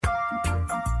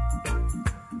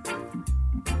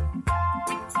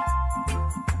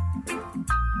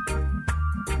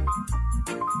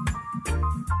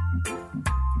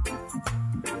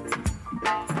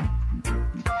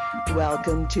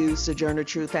Welcome to Sojourner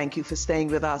Truth. Thank you for staying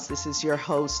with us. This is your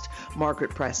host,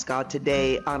 Margaret Prescott.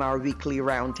 Today on our weekly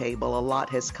roundtable, a lot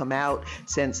has come out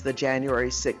since the January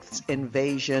 6th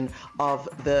invasion of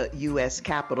the U.S.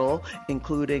 Capitol,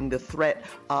 including the threat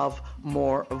of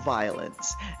more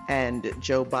violence. And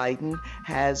Joe Biden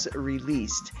has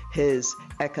released his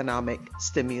economic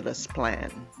stimulus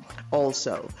plan.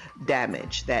 Also,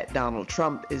 damage that Donald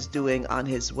Trump is doing on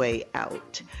his way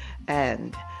out.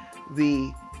 And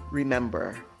we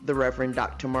remember the Reverend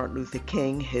Dr. Martin Luther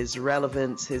King, his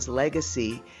relevance, his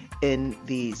legacy in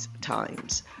these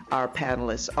times. Our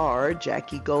panelists are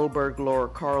Jackie Goldberg, Laura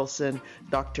Carlson,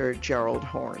 Dr. Gerald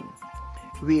Horn.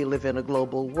 We live in a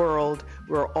global world.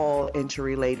 We're all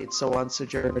interrelated. So on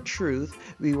Sojourner Truth,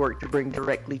 we work to bring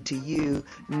directly to you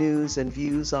news and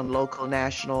views on local,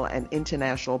 national, and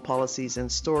international policies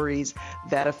and stories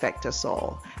that affect us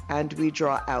all. And we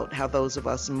draw out how those of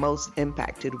us most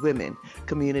impacted, women,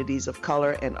 communities of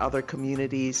color, and other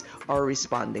communities are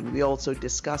responding. We also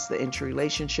discuss the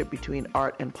interrelationship between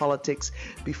art and politics.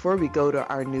 Before we go to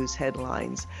our news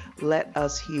headlines, let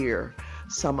us hear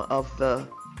some of the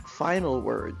final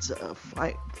words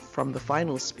from the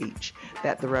final speech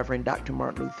that the Reverend Dr.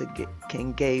 Martin Luther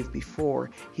King gave before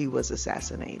he was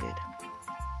assassinated.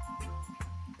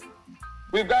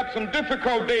 We've got some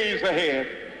difficult days ahead.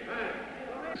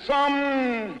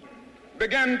 Some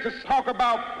began to talk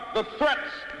about the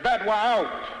threats that were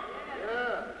out.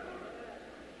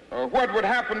 What would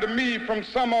happen to me from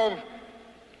some of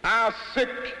our sick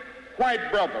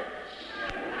white brothers?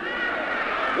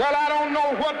 Well, I don't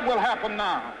know what will happen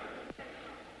now.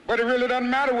 But it really doesn't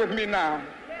matter with me now,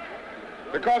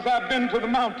 because I've been to the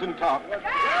mountaintop. I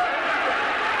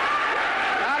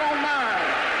don't mind.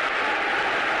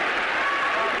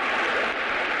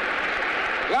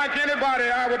 Like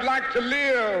anybody, I would like to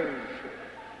live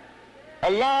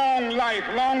a long life.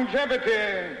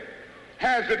 Longevity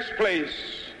has its place.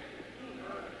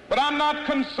 But I'm not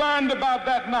concerned about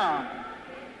that now.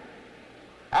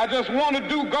 I just want to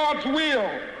do God's will.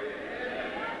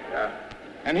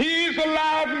 And he's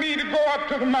allowed me to go up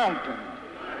to the mountain.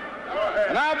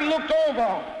 And I've looked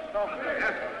over.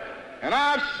 And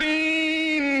I've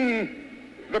seen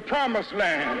the promised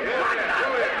land.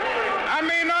 I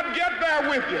may not get there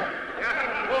with you.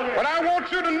 But I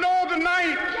want you to know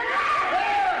tonight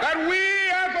that we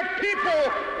as a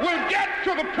people will get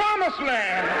to the promised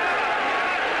land.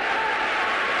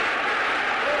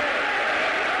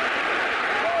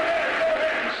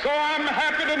 So I'm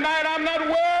happy tonight. I'm not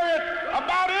worried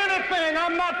about anything.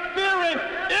 I'm not fearing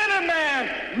any man.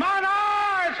 Mine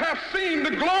eyes have seen the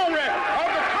glory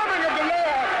of the coming of the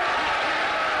Lord.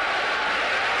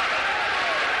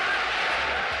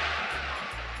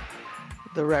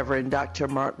 The Reverend Dr.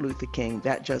 Martin Luther King,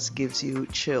 that just gives you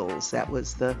chills. That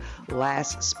was the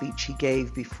last speech he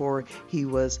gave before he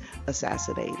was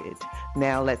assassinated.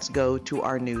 Now let's go to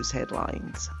our news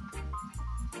headlines.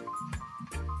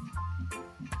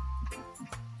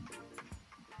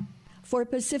 For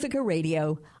Pacifica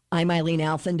Radio, I'm Eileen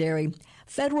Alfandary.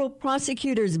 Federal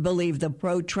prosecutors believe the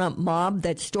pro-Trump mob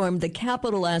that stormed the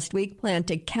Capitol last week planned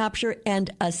to capture and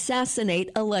assassinate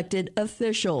elected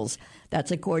officials. That's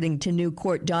according to new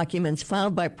court documents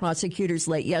filed by prosecutors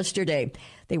late yesterday.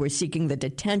 They were seeking the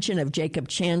detention of Jacob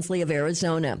Chansley of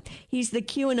Arizona. He's the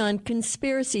QAnon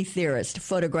conspiracy theorist,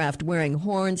 photographed wearing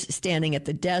horns, standing at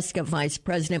the desk of Vice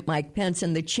President Mike Pence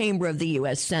in the chamber of the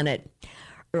U.S. Senate.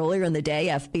 Earlier in the day,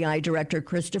 FBI Director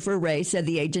Christopher Wray said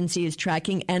the agency is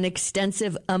tracking an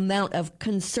extensive amount of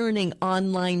concerning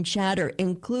online chatter,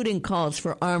 including calls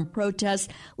for armed protests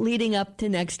leading up to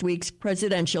next week's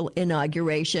presidential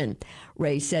inauguration.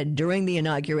 Wray said during the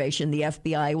inauguration, the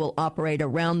FBI will operate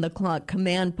around-the-clock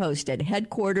command post at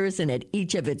headquarters and at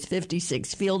each of its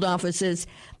 56 field offices.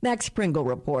 Max Pringle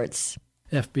reports.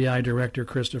 FBI Director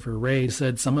Christopher Wray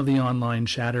said some of the online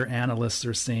chatter analysts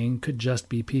are saying could just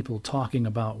be people talking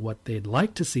about what they'd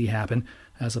like to see happen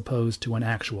as opposed to an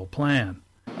actual plan.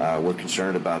 We're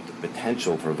concerned about the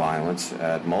potential for violence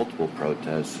at multiple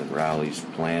protests and rallies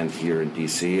planned here in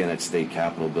D.C. and at state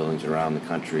capitol buildings around the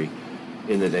country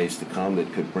in the days to come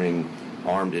that could bring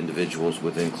armed individuals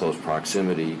within close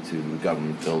proximity to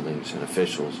government buildings and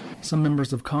officials. Some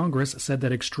members of Congress said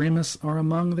that extremists are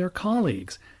among their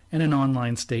colleagues. In an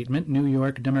online statement, New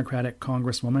York Democratic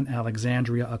Congresswoman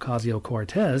Alexandria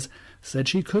Ocasio-Cortez said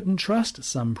she couldn't trust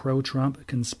some pro-Trump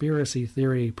conspiracy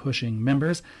theory-pushing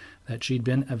members that she'd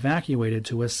been evacuated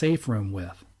to a safe room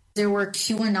with. There were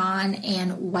QAnon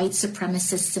and white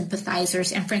supremacist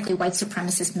sympathizers and, frankly, white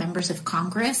supremacist members of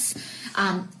Congress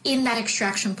in that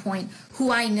extraction point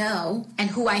who I know and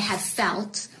who I have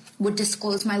felt would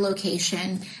disclose my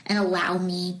location and allow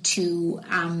me to,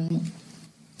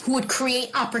 who would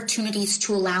create opportunities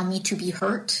to allow me to be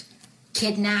hurt,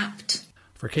 kidnapped.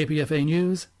 For KPFA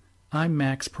News, I'm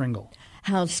Max Pringle.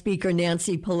 House Speaker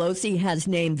Nancy Pelosi has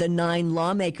named the 9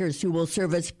 lawmakers who will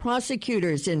serve as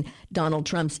prosecutors in Donald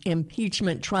Trump's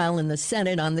impeachment trial in the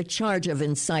Senate on the charge of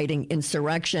inciting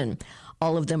insurrection.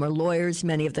 All of them are lawyers,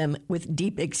 many of them with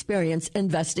deep experience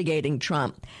investigating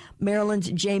Trump.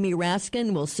 Maryland's Jamie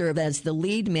Raskin will serve as the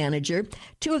lead manager.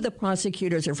 2 of the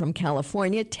prosecutors are from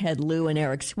California, Ted Lieu and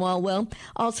Eric Swalwell.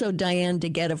 Also Diane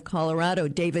DeGette of Colorado,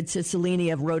 David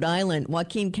Cicilline of Rhode Island,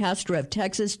 Joaquin Castro of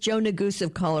Texas, Joe Neguse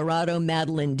of Colorado,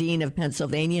 Madeleine Dean of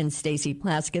Pennsylvania, and Stacey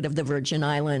Plaskett of the Virgin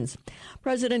Islands.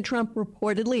 President Trump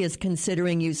reportedly is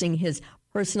considering using his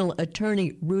personal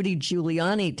attorney Rudy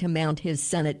Giuliani to mount his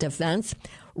Senate defense.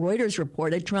 Reuters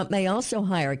reported Trump may also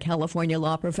hire California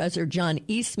law professor John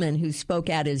Eastman, who spoke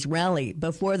at his rally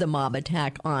before the mob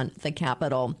attack on the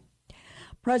Capitol.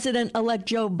 President-elect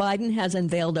Joe Biden has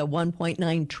unveiled a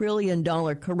 $1.9 trillion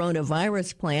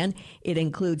coronavirus plan. It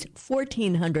includes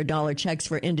 $1,400 checks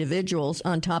for individuals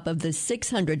on top of the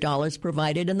 $600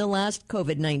 provided in the last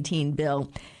COVID-19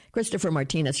 bill. Christopher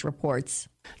Martinez reports.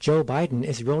 Joe Biden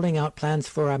is rolling out plans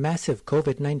for a massive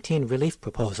COVID-19 relief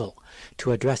proposal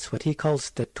to address what he calls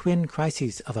the twin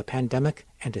crises of a pandemic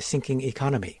and a sinking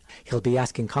economy. He'll be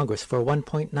asking Congress for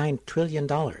 $1.9 trillion,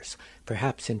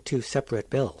 perhaps in 2 separate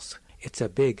bills. It's a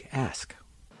big ask.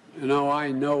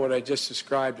 I know what I just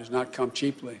described does not come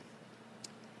cheaply,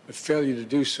 but failure to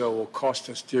do so will cost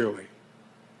us dearly.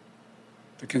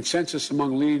 The consensus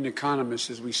among leading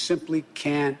economists is we simply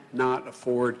cannot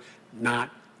afford not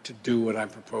to do what I'm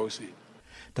proposing.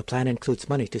 The plan includes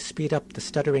money to speed up the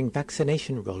stuttering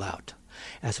vaccination rollout,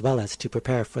 as well as to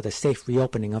prepare for the safe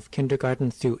reopening of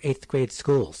kindergarten through 8th grade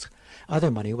schools.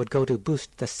 Other money would go to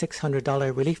boost the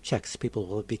 $600 relief checks people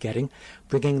will be getting,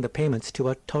 bringing the payments to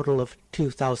a total of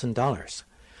 $2,000.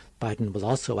 Biden will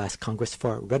also ask Congress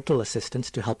for rental assistance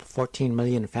to help 14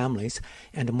 million families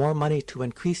and more money to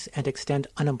increase and extend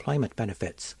unemployment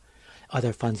benefits.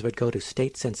 Other funds would go to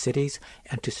states and cities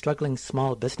and to struggling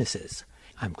small businesses.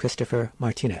 I'm Christopher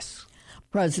Martinez.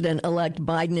 President-elect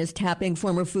Biden is tapping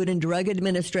former Food and Drug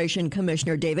Administration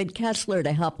Commissioner David Kessler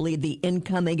to help lead the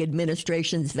incoming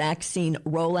administration's vaccine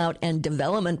rollout and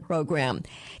development program.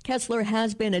 Kessler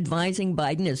has been advising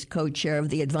Biden as co-chair of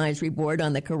the advisory board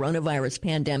on the coronavirus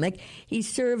pandemic. He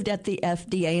served at the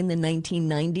FDA in the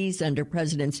 1990s under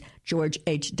Presidents George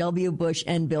H.W. Bush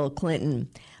and Bill Clinton.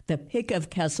 The pick of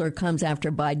Kessler comes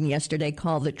after Biden yesterday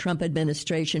called the Trump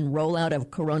administration rollout of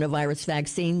coronavirus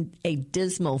vaccine a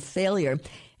dismal failure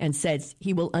and says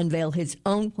he will unveil his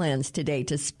own plans today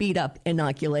to speed up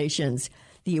inoculations.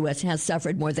 The U.S. has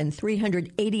suffered more than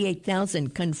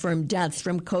 388,000 confirmed deaths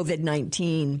from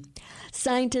COVID-19.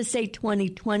 Scientists say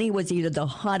 2020 was either the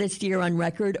hottest year on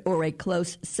record or a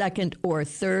close second or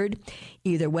third.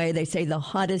 Either way, they say the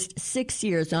hottest 6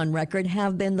 years on record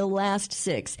have been the last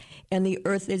 6, and the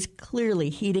Earth is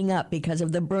clearly heating up because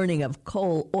of the burning of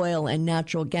coal, oil, and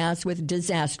natural gas with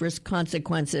disastrous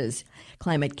consequences.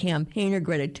 Climate campaigner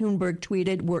Greta Thunberg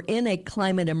tweeted, "We're in a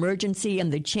climate emergency,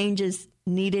 and the changes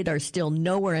needed are still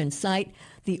nowhere in sight.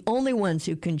 The only ones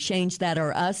who can change that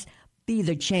are us. Be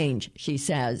the change," she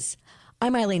says.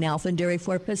 I'm Eileen Alfandary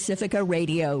for Pacifica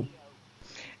Radio.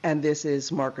 And this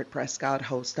is Margaret Prescott,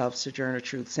 host of Sojourner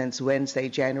Truth. Since Wednesday,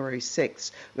 January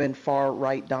 6th, when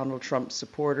far-right Donald Trump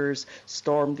supporters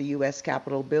stormed the U.S.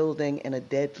 Capitol building in a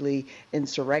deadly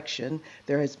insurrection,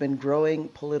 there has been growing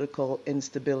political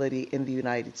instability in the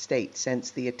United States. Since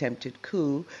the attempted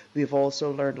coup, we've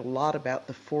also learned a lot about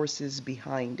the forces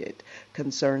behind it,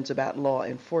 concerns about law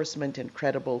enforcement and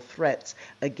credible threats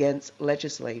against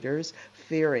legislators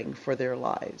fearing for their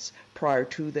lives. Prior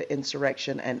to the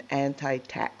insurrection, an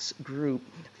anti-tax group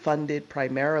funded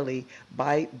primarily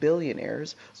by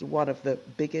billionaires was one of the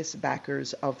biggest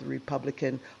backers of the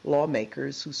Republican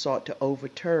lawmakers who sought to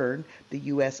overturn the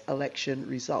U.S. election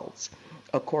results,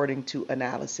 according to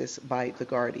analysis by The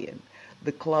Guardian.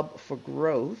 The Club for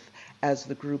Growth, as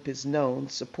the group is known,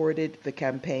 supported the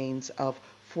campaigns of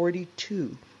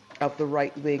 42 of the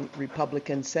right-wing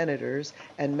Republican senators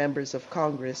and members of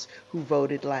Congress who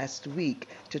voted last week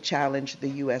to challenge the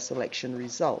U.S. election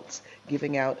results,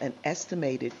 giving out an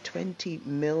estimated $20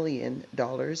 million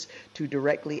to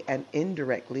directly and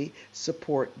indirectly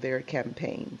support their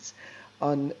campaigns.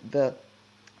 On the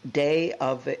day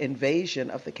of the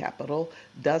invasion of the Capitol,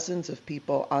 dozens of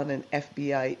people on an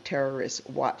FBI terrorist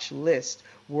watch list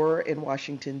were in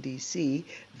Washington, D.C.,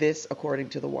 this according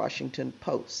to the Washington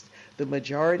Post. The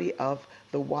majority of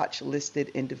the watch-listed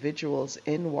individuals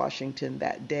in Washington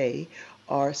that day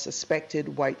are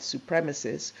suspected white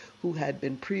supremacists who had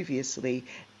been previously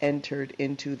entered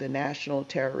into the National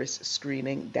Terrorist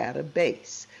Screening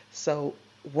Database. So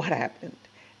what happened?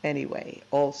 Anyway,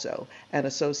 also, an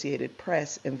Associated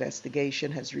Press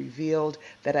investigation has revealed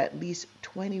that at least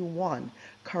 21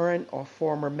 current or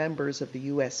former members of the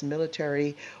U.S.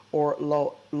 military or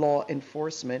law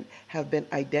enforcement have been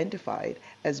identified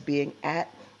as being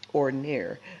at or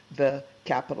near the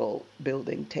Capitol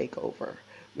building takeover,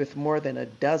 with more than a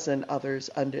dozen others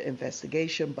under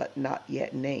investigation but not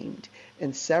yet named.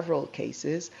 In several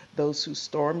cases, those who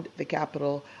stormed the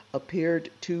Capitol appeared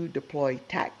to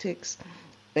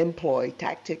employ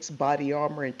tactics, body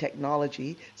armor, and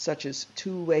technology such as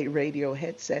two-way radio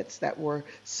headsets that were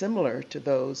similar to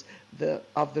those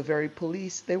of the very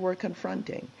police they were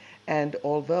confronting. And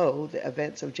although the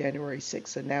events of January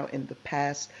 6th are now in the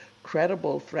past,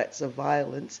 credible threats of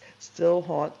violence still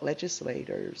haunt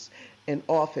legislators in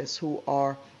office who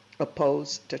are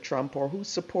opposed to Trump or who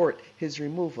support his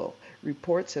removal.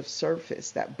 Reports have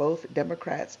surfaced that both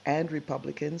Democrats and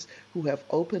Republicans who have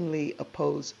openly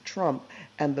opposed Trump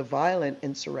and the violent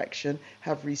insurrection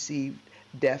have received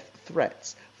death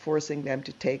threats, forcing them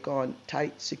to take on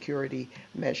tight security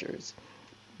measures.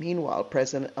 Meanwhile,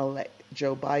 President-elect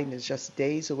Joe Biden is just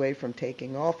days away from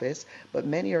taking office, but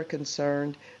many are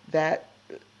concerned that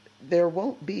there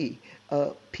won't be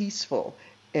a peaceful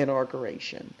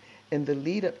inauguration. In the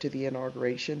lead up to the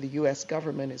inauguration, the U.S.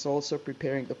 government is also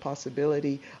preparing the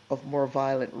possibility of more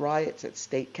violent riots at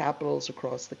state capitals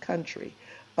across the country.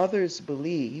 Others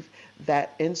believe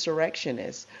that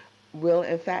insurrectionists will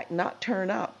in fact not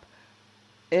turn up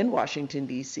in Washington,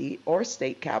 D.C. or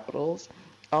state capitals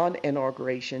on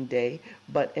Inauguration Day,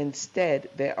 but instead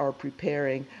they are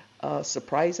preparing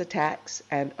surprise attacks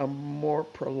and a more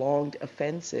prolonged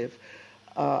offensive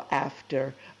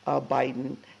after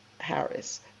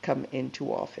Biden-Harris come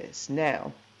into office.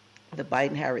 Now, the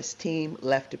Biden-Harris team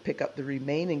left to pick up the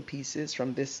remaining pieces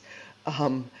from this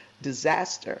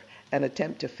disaster and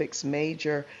attempt to fix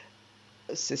major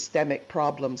systemic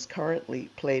problems currently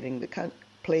plaguing the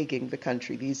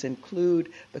country. These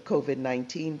include the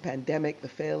COVID-19 pandemic, the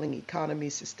failing economy,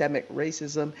 systemic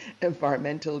racism,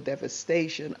 environmental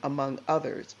devastation, among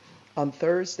others. On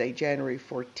Thursday, January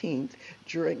 14th,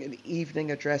 during an evening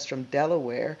address from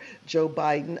Delaware, Joe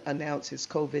Biden announced his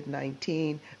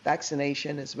COVID-19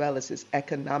 vaccination as well as his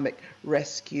economic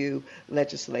rescue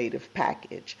legislative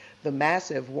package. The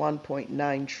massive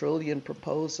 $1.9 trillion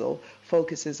proposal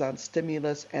focuses on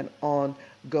stimulus and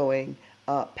ongoing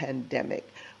pandemic.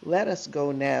 Let us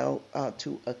go now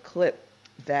to a clip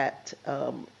that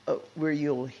where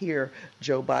you'll hear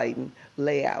Joe Biden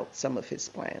lay out some of his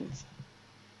plans.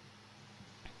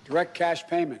 Direct cash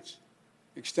payments,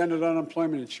 extended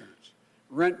unemployment insurance,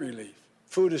 rent relief,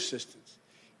 food assistance,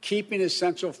 keeping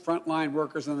essential frontline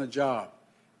workers on the job,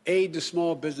 aid to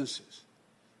small businesses.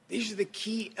 These are the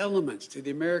key elements to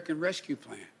the American Rescue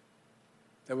Plan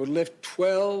that would lift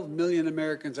 12 million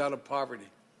Americans out of poverty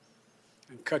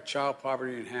and cut child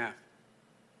poverty in half.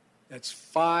 That's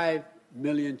 5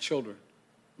 million children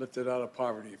lifted out of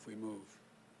poverty if we move.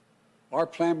 Our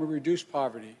plan will reduce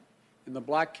poverty in the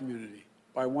black community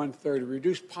by 1/3,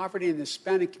 reduce poverty in the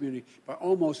Hispanic community by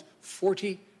almost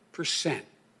 40%,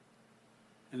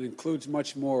 and includes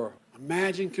much more.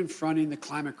 Imagine confronting the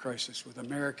climate crisis with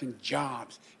American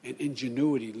jobs and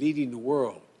ingenuity leading the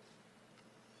world.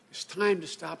 It's time to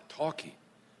stop talking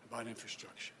about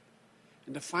infrastructure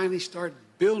and to finally start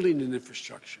building an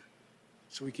infrastructure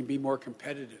so we can be more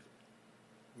competitive.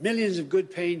 Millions of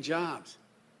good-paying jobs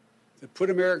that put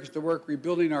Americans to work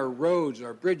rebuilding our roads,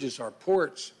 our bridges, our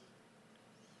ports,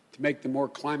 to make them more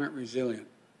climate resilient,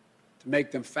 to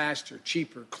make them faster,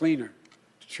 cheaper, cleaner,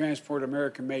 to transport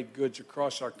American-made goods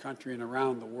across our country and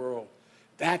around the world.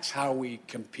 That's how we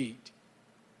compete.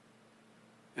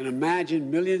 And imagine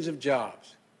millions of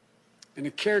jobs in a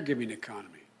caregiving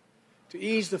economy to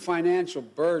ease the financial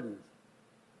burden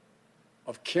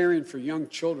of caring for young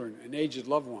children and aged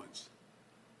loved ones.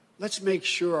 Let's make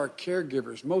sure our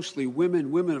caregivers, mostly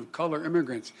women of color,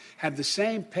 immigrants, have the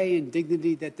same pay and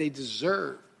dignity that they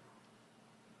deserve.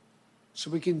 So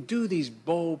we can do these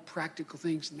bold, practical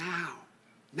things now.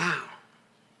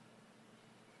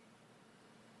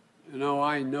 You know,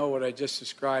 I know what I just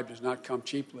described does not come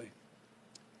cheaply,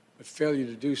 but failure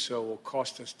to do so will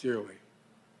cost us dearly.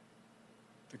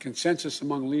 The consensus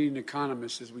among leading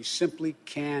economists is we simply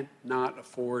cannot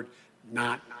afford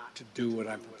not to do what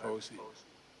I'm proposing.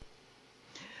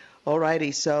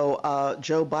 Alrighty, so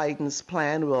Joe Biden's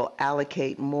plan will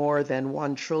allocate more than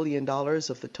 $1 trillion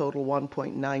of the total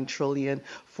 $1.9 trillion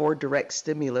for direct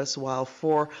stimulus, while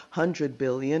 $400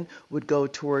 billion would go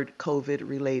toward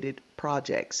COVID-related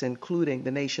projects, including the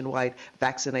nationwide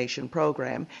vaccination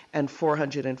program, and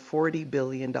 $440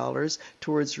 billion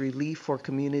towards relief for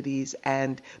communities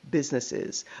and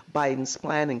businesses. Biden's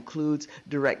plan includes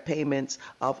direct payments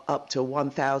of up to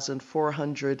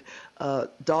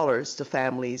 $1,400 to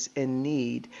families in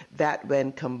need. That,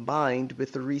 when combined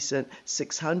with the recent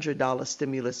 $600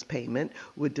 stimulus payment,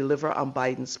 would deliver on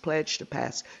Biden's pledge to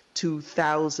pass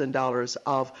 $2,000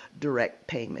 of direct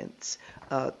payments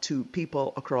to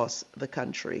people across the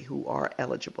country who are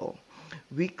eligible.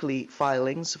 Weekly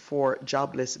filings for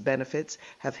jobless benefits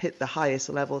have hit the highest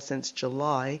level since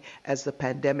July as the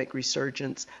pandemic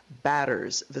resurgence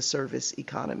batters the service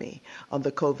economy. On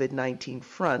the COVID-19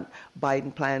 front,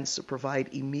 Biden plans to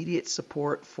provide immediate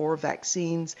support for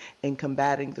vaccines in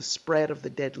combating the spread of the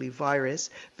deadly virus.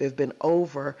 There have been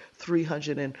over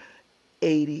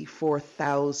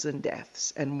 384,000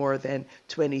 deaths and more than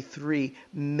 23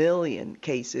 million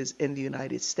cases in the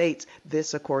United States.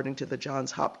 This, according to the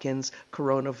Johns Hopkins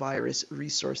Coronavirus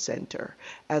Resource Center.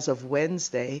 As of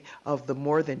Wednesday, of the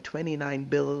more than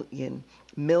 29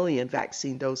 million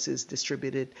vaccine doses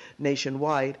distributed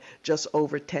nationwide, just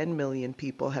over 10 million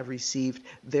people have received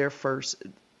their first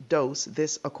dose.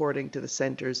 This, according to the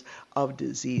Centers of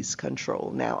Disease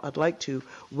Control. Now, I'd like to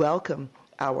welcome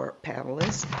our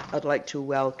panelists. I'd like to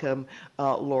welcome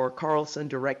Laura Carlson,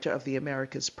 Director of the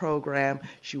Americas Program.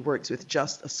 She works with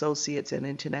Just Associates, an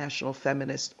international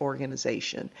feminist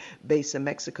organization. Based in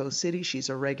Mexico City, she's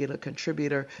a regular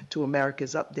contributor to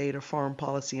America's Update, Foreign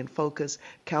Policy in Focus,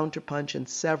 Counterpunch, and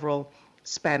several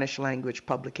Spanish language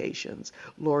publications.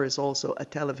 Laura is also a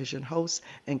television host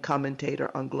and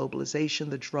commentator on globalization,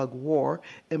 the drug war,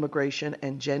 immigration,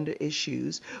 and gender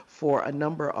issues for a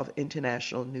number of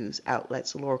international news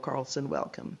outlets. Laura Carlson,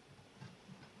 welcome.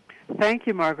 Thank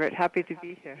you, Margaret. Happy to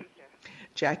be here.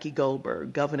 Jackie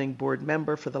Goldberg, governing board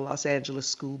member for the Los Angeles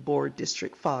School Board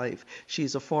District 5.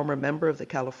 She's a former member of the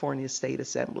California State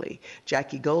Assembly.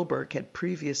 Jackie Goldberg had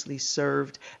previously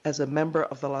served as a member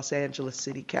of the Los Angeles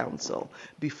City Council.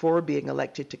 Before being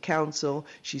elected to council,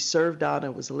 she served on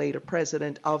and was later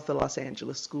president of the Los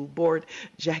Angeles School Board.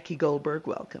 Jackie Goldberg,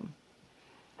 welcome.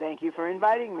 Thank you for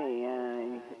inviting me.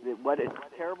 What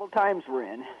terrible times we're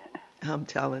in. I'm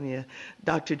telling you.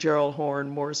 Dr. Gerald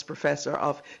Horne, Morris Professor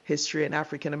of History and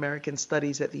African American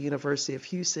Studies at the University of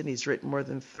Houston. He's written more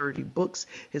than 30 books.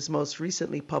 His most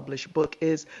recently published book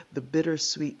is The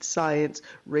Bittersweet Science,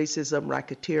 Racism,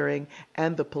 Racketeering,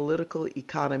 and the Political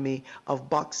Economy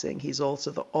of Boxing. He's also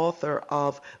the author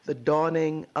of The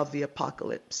Dawning of the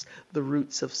Apocalypse, The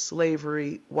Roots of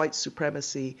Slavery, White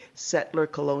Supremacy, Settler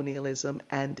Colonialism,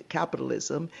 and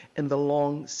Capitalism in the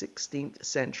Long 16th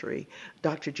Century.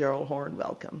 Dr. Gerald Horne,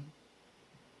 welcome.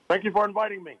 Thank you for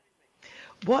inviting me.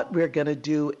 What we're going to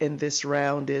do in this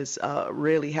round is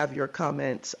really have your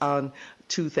comments on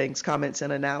two things, comments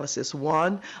and analysis.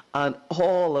 One, on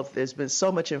all of there's been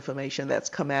so much information that's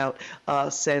come out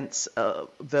since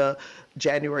the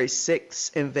January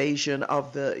 6th invasion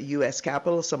of the U.S.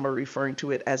 Capitol. Some are referring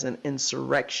to it as an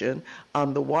insurrection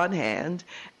on the one hand.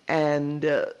 And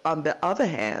on the other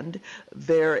hand,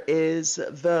 there is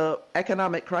the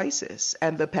economic crisis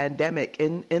and the pandemic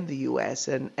in the U.S.,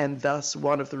 and thus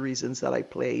one of the reasons that I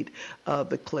played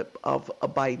the clip of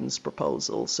Biden's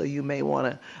proposal. So you may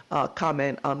want to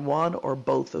comment on one or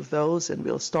both of those, and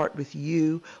we'll start with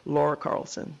you, Laura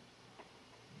Carlson.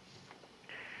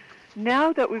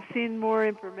 Now that we've seen more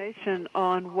information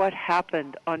on what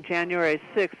happened on January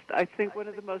 6th, I think one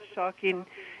of the most shocking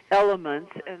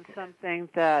elements, and something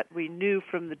that we knew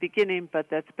from the beginning but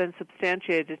that's been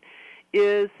substantiated,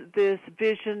 is this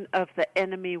vision of the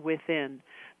enemy within.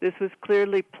 This was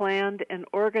clearly planned and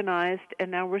organized,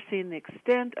 and now we're seeing the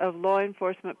extent of law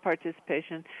enforcement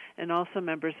participation and also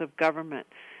members of government.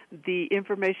 The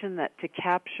information that to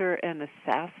capture and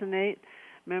assassinate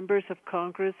members of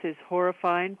Congress is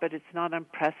horrifying, but it's not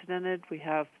unprecedented. We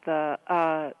have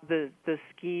the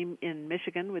scheme in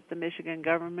Michigan with the Michigan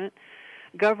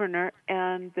governor,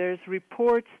 and there's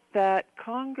reports that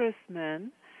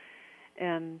congressmen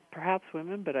and perhaps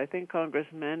women, but I think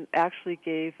congressmen, actually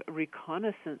gave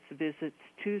reconnaissance visits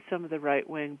to some of the right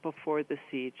wing before the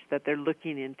siege that they're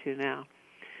looking into now.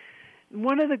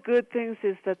 One of the good things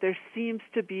is that there seems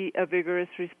to be a vigorous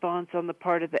response on the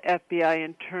part of the FBI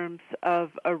in terms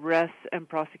of arrests and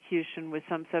prosecution, with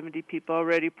some 70 people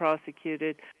already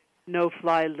prosecuted,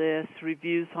 no-fly lists,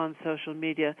 reviews on social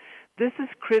media. This is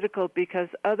critical because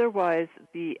otherwise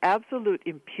the absolute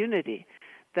impunity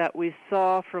that we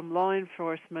saw from law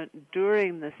enforcement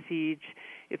during the siege,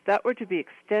 if that were to be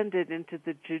extended into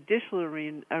the judicial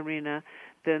arena,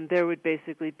 then there would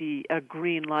basically be a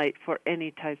green light for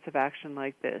any types of action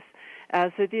like this.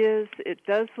 As it is, it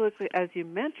does look, as you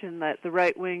mentioned, that the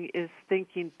right wing is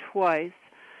thinking twice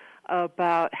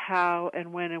about how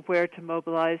and when and where to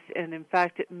mobilize, and in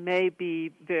fact it may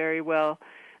be very well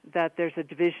that there's a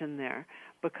division there,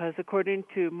 because according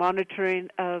to monitoring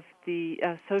of the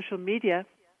social media,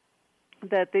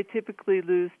 that they typically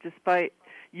use despite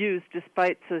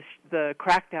the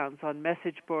crackdowns on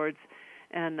message boards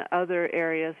and other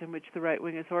areas in which the right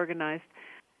wing is organized.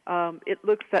 It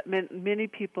looks that many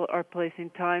people are placing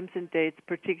times and dates,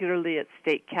 particularly at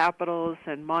state capitals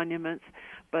and monuments,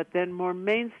 but then more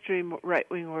mainstream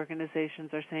right-wing organizations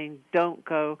are saying, don't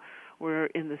go, we're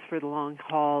in this for the long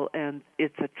haul, and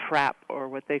it's a trap, or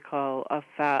what they call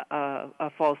a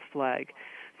false flag.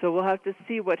 So we'll have to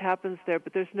see what happens there,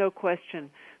 but there's no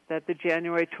question that the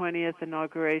January 20th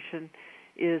inauguration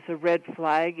is a red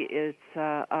flag. It's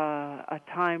a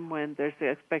time when there's the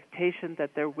expectation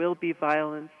that there will be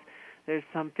violence. There's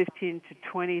some 15 to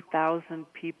 20,000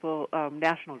 people,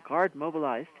 National Guard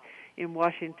mobilized in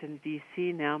Washington,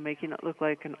 D.C. now, making it look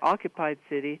like an occupied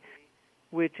city,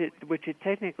 which it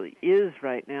technically is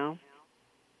right now.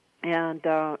 And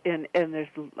there's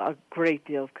a great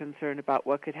deal of concern about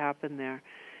what could happen there.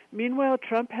 Meanwhile,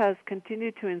 Trump has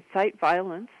continued to incite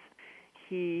violence.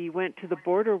 He went to the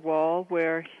border wall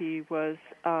where he was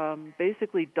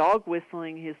basically dog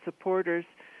whistling his supporters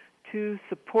to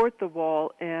support the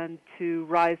wall and to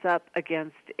rise up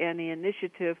against any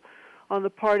initiative on the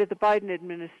part of the Biden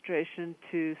administration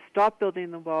to stop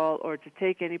building the wall or to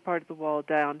take any part of the wall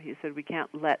down. He said, we can't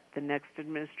let the next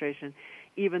administration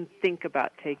even think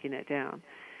about taking it down.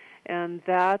 And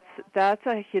that's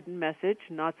a hidden message,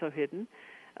 not so hidden,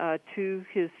 to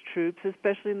his troops,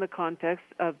 especially in the context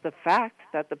of the fact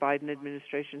that the Biden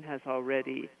administration has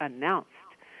already announced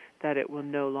that it will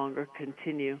no longer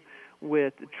continue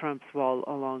with Trump's wall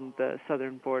along the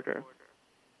southern border.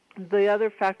 The other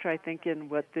factor, I think, in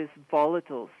what this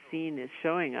volatile scene is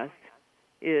showing us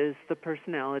is the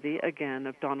personality, again,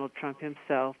 of Donald Trump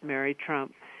himself. Mary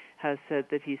Trump has said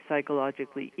that he's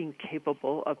psychologically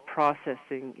incapable of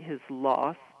processing his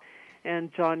loss.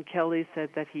 And John Kelly said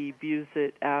that he views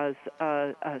it as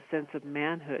a sense of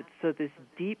manhood. So this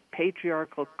deep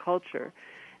patriarchal culture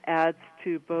adds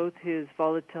to both his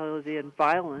volatility and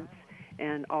violence,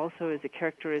 and also is a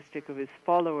characteristic of his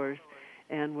followers,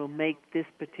 and will make this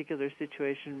particular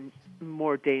situation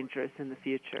more dangerous in the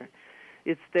future.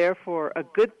 It's therefore a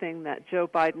good thing that Joe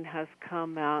Biden has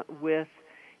come out with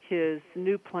his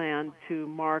new plan to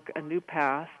mark a new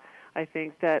path. I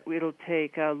think that it'll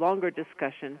take a longer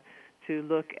discussion to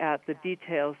look at the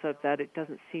details of that. It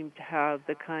doesn't seem to have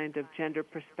the kind of gender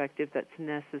perspective that's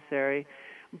necessary,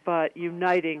 but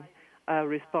uniting a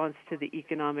response to the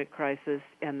economic crisis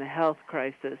and the health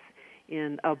crisis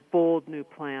in a bold new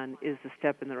plan is a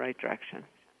step in the right direction.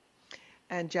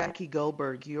 And Jackie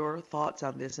Goldberg, your thoughts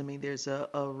on this? I mean, there's a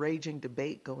raging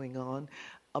debate going on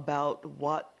about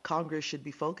what Congress should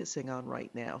be focusing on right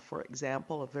now. For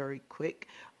example, a very quick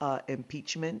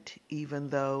impeachment, even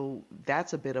though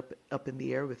that's a bit up in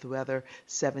the air with whether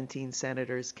 17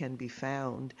 senators can be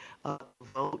found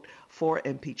vote for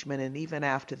impeachment. And even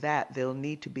after that, there'll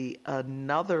need to be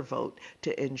another vote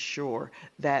to ensure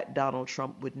that Donald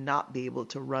Trump would not be able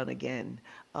to run again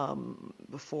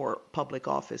for public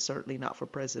office, certainly not for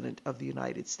President of the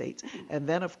United States. And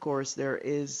then, of course, there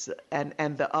is, and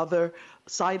the other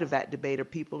side of that debate are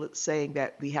people saying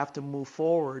that we have to move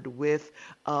forward with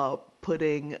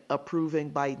approving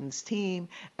Biden's team,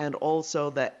 and also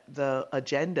that the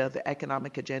agenda, the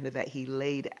economic agenda that he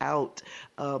laid out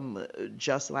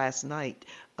just last night,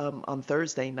 on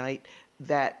Thursday night,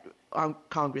 that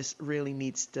Congress really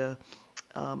needs to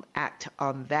act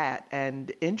on that.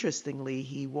 And interestingly,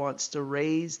 he wants to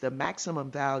raise the maximum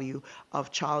value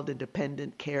of child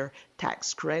independent care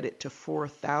tax credit to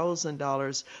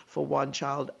 $4,000 for one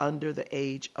child under the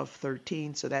age of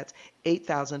 13. So that's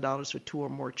 $8,000 for two or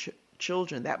more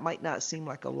children. That might not seem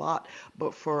like a lot,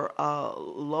 but for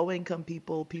low-income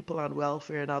people, people on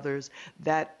welfare and others,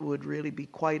 that would really be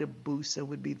quite a boost, and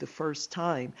would be the first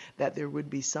time that there would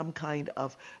be some kind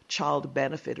of child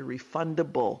benefit, a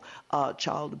refundable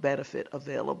child benefit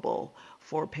available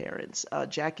for parents.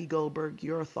 Jackie Goldberg,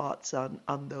 your thoughts on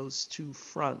those two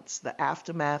fronts, the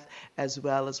aftermath as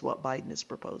well as what Biden is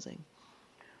proposing?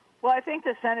 Well, I think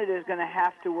the Senate is going to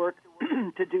have to work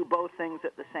to do both things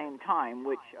at the same time,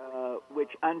 which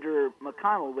under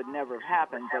McConnell would never have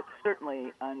happened, but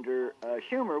certainly under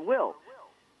Schumer will.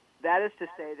 That is to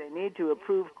say, they need to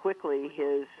approve quickly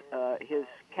his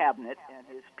cabinet and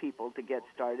his people to get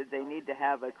started. They need to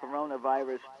have a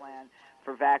coronavirus plan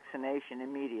for vaccination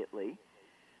immediately,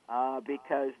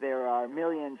 because there are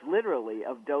millions, literally,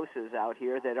 of doses out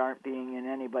here that aren't being in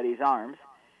anybody's arms.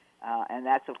 And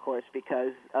that's, of course,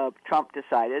 because Trump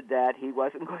decided that he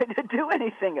wasn't going to do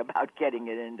anything about getting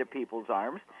it into people's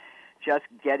arms. Just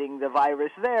getting the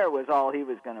virus there was all he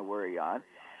was going to worry on.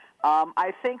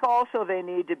 I think also they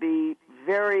need to be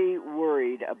very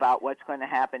worried about what's going to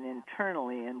happen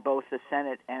internally in both the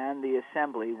Senate and the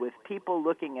Assembly, with people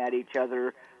looking at each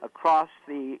other across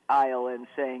the aisle and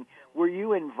saying, were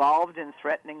you involved in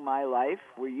threatening my life?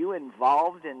 Were you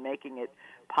involved in making it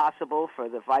possible for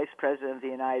the Vice President of the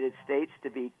United States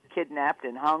to be kidnapped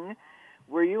and hung?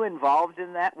 Were you involved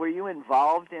in that? Were you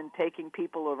involved in taking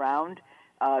people around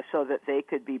so that they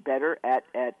could be better at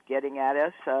getting at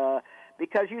us?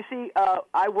 Because, you see,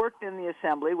 I worked in the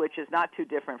Assembly, which is not too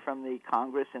different from the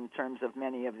Congress in terms of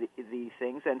many of these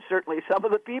things, and certainly some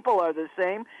of the people are the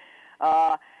same.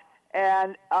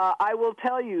 And I will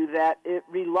tell you that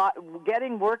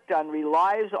getting work done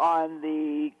relies on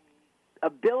the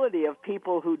ability of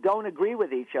people who don't agree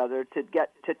with each other to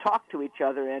get to talk to each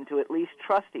other and to at least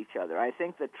trust each other. I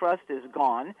think the trust is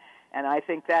gone, and I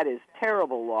think that is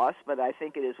terrible loss, but I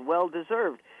think it is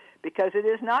well-deserved, because it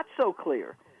is not so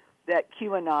clear that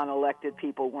QAnon elected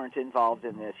people weren't involved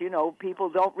in this. You know,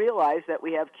 people don't realize that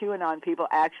we have QAnon people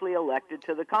actually elected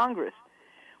to the Congress.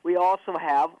 We also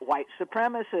have white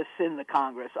supremacists in the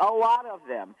Congress, a lot of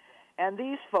them. And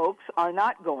these folks are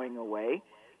not going away,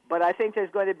 but I think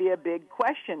there's going to be a big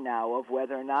question now of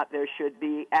whether or not there should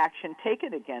be action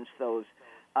taken against those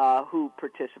who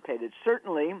participated.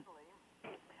 Certainly,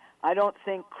 I don't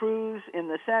think Cruz in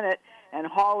the Senate and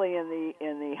Hawley in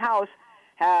the House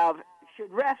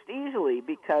should rest easily,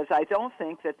 because I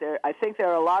think there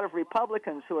are a lot of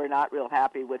Republicans who are not real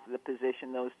happy with the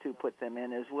position those two put them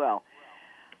in as well.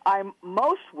 I'm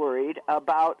most worried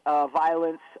about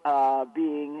violence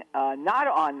being not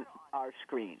on our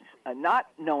screens, not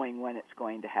knowing when it's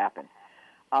going to happen.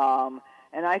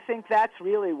 And I think that's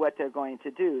really what they're going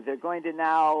to do. They're going to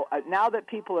now that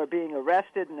people are being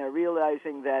arrested and they're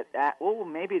realizing that,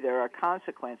 maybe there are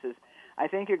consequences, I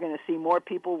think you're going to see more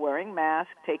people wearing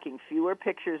masks, taking fewer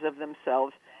pictures of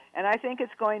themselves, and I think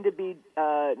it's going to be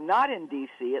not in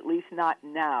D.C., at least not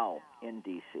now in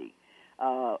D.C.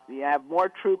 You have more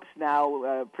troops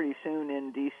now pretty soon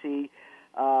in D.C.,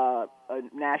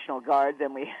 National Guard,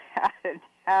 than we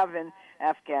have in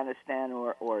Afghanistan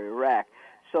or Iraq.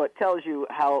 So it tells you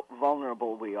how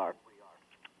vulnerable we are.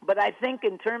 But I think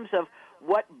in terms of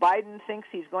what Biden thinks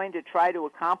he's going to try to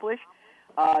accomplish,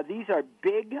 these are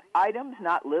big items,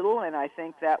 not little, and I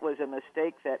think that was a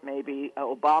mistake that maybe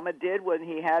Obama did when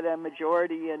he had a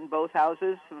majority in both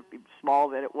houses, small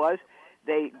that it was.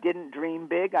 They didn't dream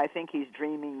big. I think he's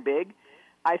dreaming big.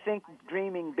 I think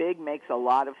dreaming big makes a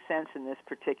lot of sense in this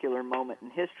particular moment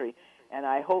in history, and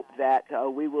I hope that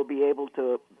we will be able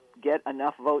to get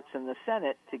enough votes in the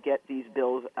Senate to get these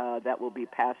bills that will be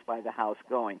passed by the House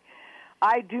going.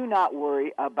 I do not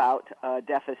worry about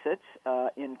deficits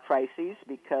in crises,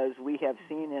 because we have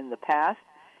seen in the past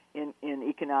in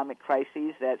economic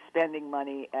crises that spending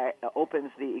money opens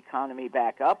the economy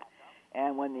back up,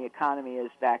 and when the economy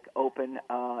is back open,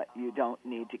 you don't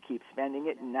need to keep spending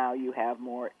it, and now you have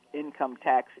more income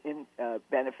tax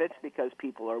benefits because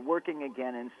people are working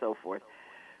again and so forth.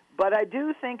 But I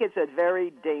do think it's a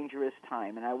very dangerous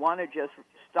time, and I want to just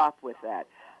stop with that.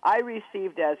 I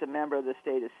received, as a member of the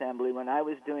State Assembly, when I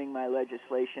was doing my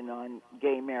legislation on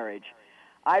gay marriage,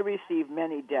 I received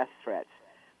many death threats.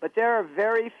 But there are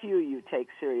very few you take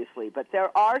seriously. But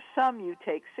there are some you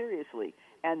take seriously.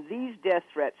 And these death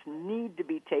threats need to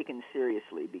be taken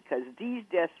seriously, because these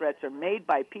death threats are made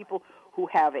by people who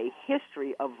have a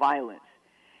history of violence.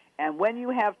 And when you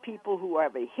have people who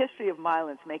have a history of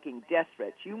violence making death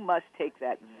threats, you must take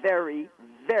that very,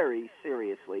 very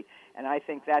seriously. And I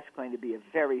think that's going to be a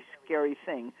very scary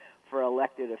thing for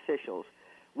elected officials.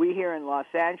 We here in Los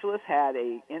Angeles had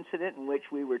an incident in which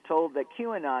we were told that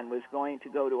QAnon was going to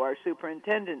go to our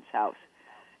superintendent's house,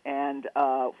 and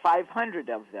 500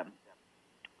 of them.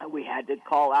 We had to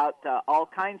call out all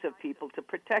kinds of people to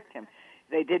protect him.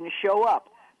 They didn't show up.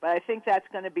 But I think that's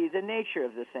going to be the nature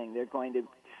of the thing. They're going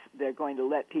to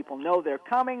let people know they're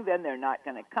coming, then they're not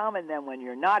going to come, and then when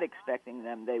you're not expecting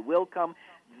them, they will come.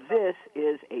 This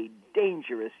is a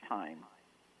dangerous time.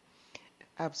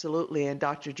 Absolutely. And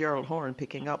Dr. Gerald Horne,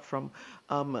 picking up from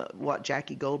what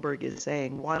Jackie Goldberg is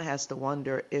saying, one has to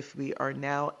wonder if we are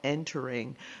now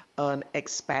entering an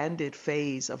expanded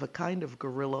phase of a kind of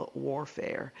guerrilla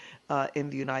warfare in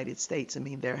the United States. I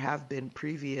mean, there have been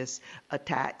previous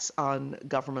attacks on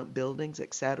government buildings,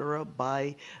 etc.,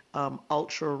 by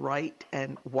ultra-right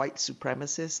and white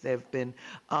supremacists. There have been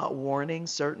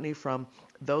warnings, certainly from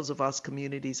those of us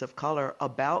communities of color,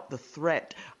 about the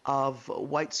threat of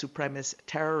white supremacist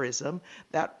terrorism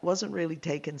that wasn't really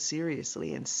taken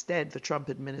seriously. Instead, the Trump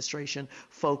administration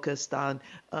focused on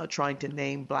trying to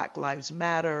name Black Lives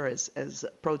Matter as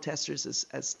protesters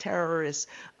as terrorists,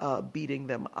 beating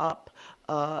them up,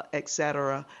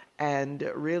 etc., and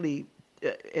really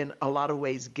in a lot of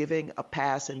ways giving a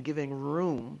pass and giving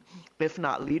room, if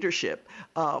not leadership,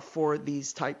 for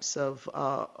these types of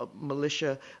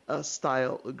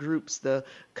militia-style groups, the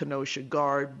Kenosha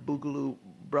Guard, Boogaloo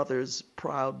Brothers,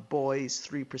 Proud Boys,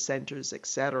 Three Percenters,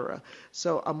 etc.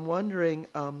 So I'm wondering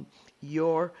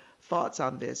your thoughts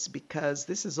on this, because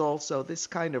this is also this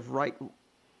kind of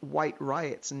white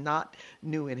riots, not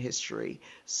new in history.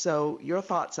 So your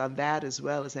thoughts on that, as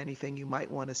well as anything you might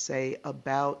want to say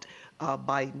about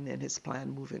Biden and his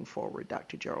plan moving forward,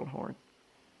 Dr. Gerald Horne.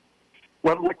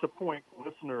 Well, I'd like to point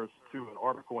listeners to an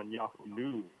article in Yahoo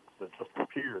News that just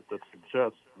appeared that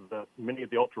suggests that many of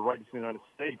the ultra-rights in the United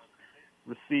States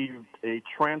received a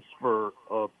transfer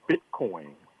of Bitcoin,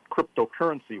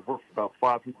 cryptocurrency worth about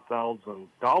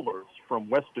 $500,000 from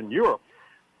Western Europe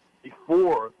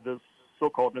before this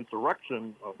so-called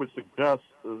insurrection, which suggests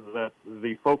that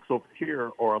the folks over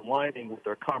here are aligning with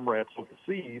their comrades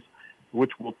overseas,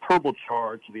 which will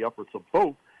turbocharge the efforts of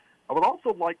both. I would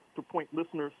also like to point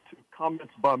listeners to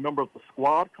comments by a member of the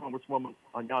squad, Congresswoman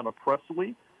Ayanna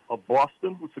Pressley of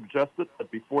Boston, who suggested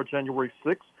that before January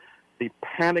 6th, the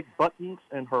panic buttons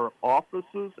in her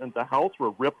offices and the House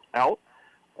were ripped out.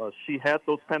 She had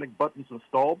those panic buttons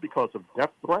installed because of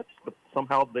death threats, but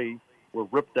somehow they were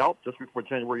ripped out just before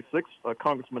January 6th.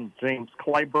 Congressman James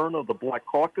Clyburn of the Black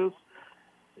Caucus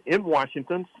in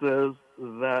Washington says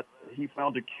that he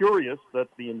found it curious that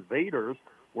the invaders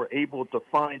were able to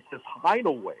find his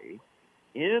hideaway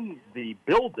in the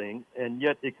building and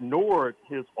yet ignored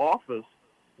his office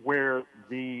where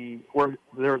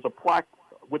there's a plaque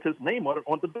with his name on it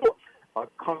on the door.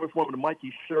 Congresswoman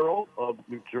Mikey Sherrill of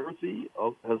New Jersey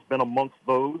has been amongst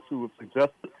those who have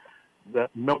suggested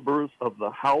that members of the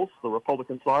House, the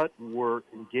Republican side, were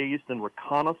engaged in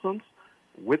reconnaissance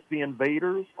with the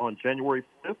invaders on January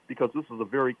 5th, because this is a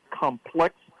very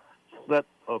complex set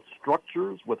of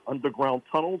structures with underground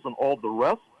tunnels and all the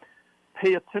rest.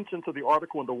 Pay attention to the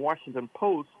article in the Washington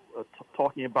Post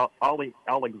talking about Ali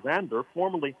Alexander,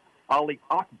 formerly Ali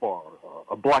Akbar,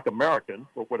 a black American,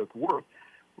 for what it's worth,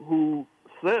 who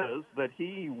says that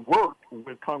he worked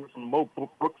with Congressman Mo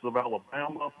Brooks of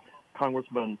Alabama,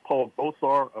 Congressman Paul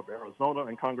Gosar of Arizona,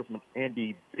 and Congressman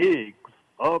Andy Biggs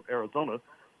of Arizona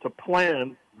to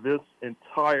plan this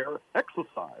entire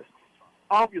exercise.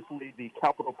 Obviously, the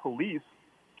Capitol Police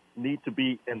need to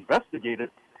be investigated.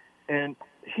 And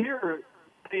here,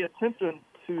 pay attention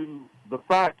to the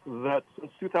fact that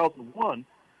since 2001,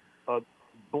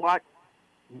 black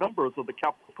members of the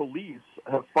Capitol Police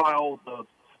have filed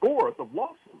scores of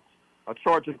lawsuits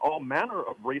charging all manner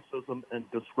of racism and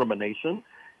discrimination.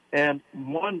 And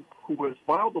one who has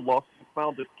filed the lawsuit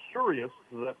found it curious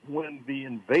that when the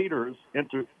invaders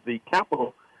entered the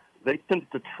Capitol, they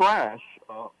tended to trash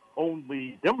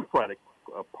only Democratic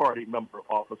Party member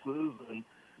offices and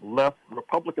left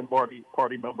Republican Party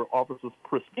member offices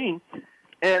pristine.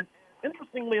 And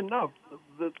interestingly enough,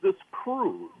 this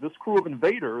crew of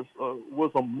invaders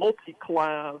was a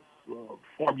multi-class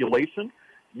formulation.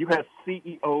 You had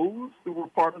CEOs who were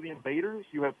part of the invaders.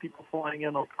 You had people flying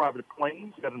in on private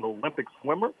planes. You had an Olympic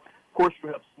swimmer. Of course, you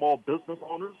have small business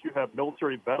owners. You have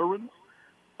military veterans.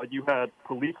 You had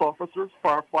police officers,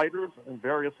 firefighters, and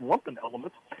various lumpen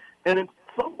elements. And in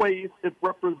some ways, it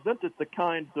represented the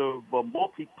kind of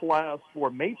multi-class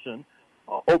formation,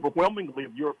 overwhelmingly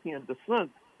of European descent,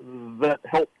 that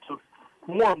helped to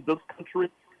form this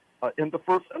country in the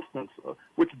first instance,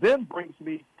 which then brings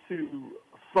me to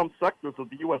some sectors of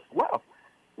the U.S. left,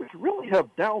 which really have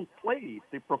downplayed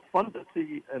the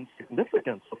profundity and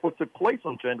significance of what took place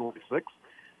on January 6th.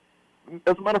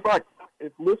 As a matter of fact,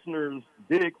 if listeners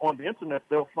dig on the internet,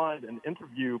 they'll find an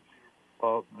interview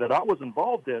that I was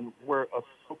involved in where a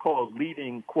so-called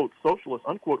leading, quote, socialist,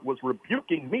 unquote, was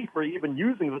rebuking me for even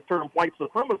using the term white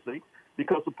supremacy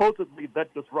because supposedly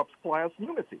that disrupts class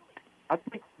unity. I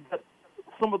think that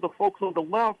some of the folks on the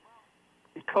left,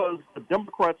 because the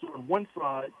Democrats are on one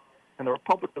side and the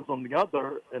Republicans on the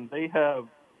other, and they have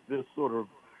this sort of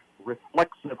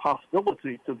reflexive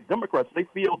hostility to the Democrats, they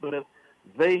feel that if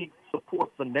they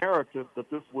support the narrative that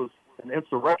this was an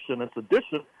insurrection and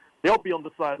sedition, they'll be on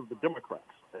the side of the Democrats,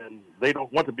 and they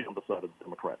don't want to be on the side of the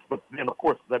Democrats. But then, of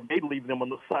course, that may leave them on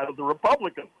the side of the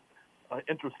Republicans,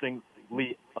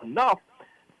 interestingly enough.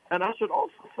 And I should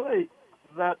also say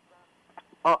that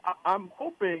I'm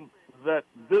hoping that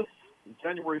this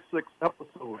January 6th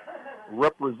episode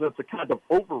represents a kind of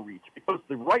overreach, because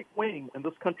the right wing in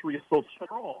this country is so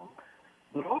strong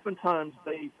that oftentimes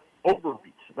they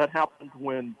overreach. That happened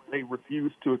when they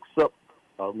refused to accept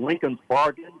Lincoln's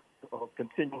bargain of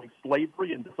continuing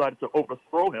slavery and decided to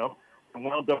overthrow him and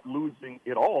wound up losing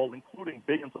it all, including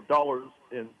billions of dollars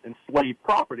in slave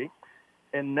property.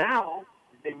 And now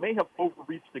they may have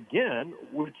overreached again,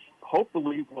 which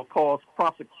hopefully will cause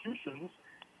prosecutions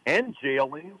and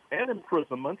jailings and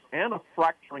imprisonments and a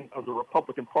fracturing of the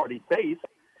Republican Party base.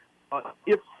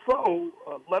 If so,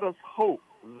 let us hope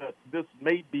that this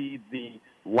may be the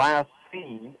last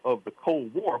scene of the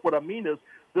Cold War. What I mean is,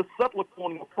 this settler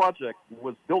colonial project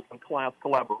was built on class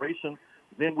collaboration.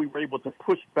 Then we were able to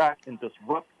push back and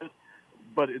disrupt it.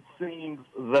 But it seems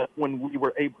that when we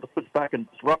were able to push back and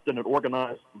disrupt and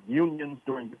organize unions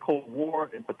during the Cold War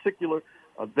in particular,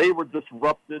 they were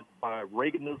disrupted by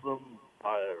Reaganism,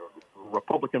 by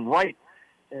Republican right.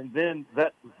 And then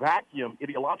that vacuum,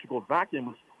 ideological vacuum,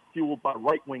 was fueled by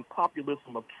right-wing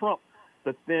populism of Trump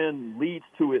that then leads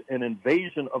to an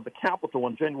invasion of the Capitol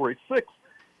on January 6th.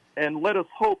 And let us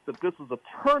hope that this is a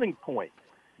turning point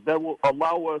that will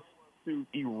allow us to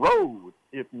erode,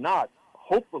 if not,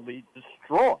 hopefully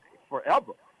destroy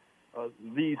forever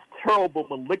these terrible,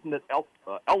 malignant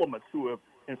elements who have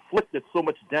inflicted so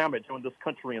much damage on this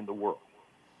country and the world.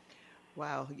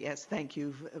 Wow. Yes, thank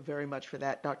you very much for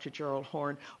that, Dr. Gerald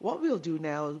Horne. What we'll do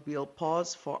now is we'll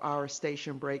pause for our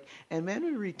station break, and when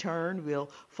we return, we'll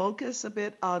focus a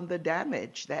bit on the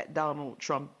damage that Donald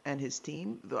Trump and his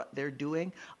team, they're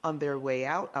doing on their way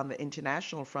out on the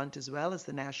international front as well as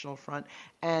the national front,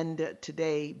 and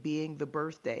today being the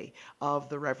birthday of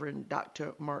the Reverend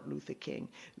Dr. Martin Luther King,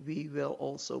 we will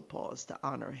also pause to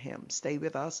honor him. Stay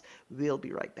with us. We'll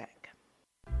be right back.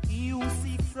 He who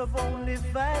seeks of only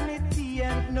vanity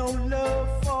and no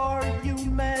love for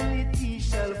humanity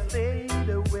shall fade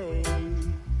away,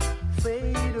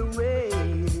 fade away.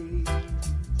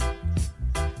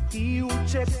 He who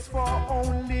checks for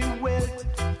only wealth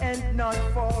and not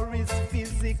for his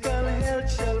physical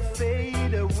health shall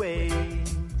fade away,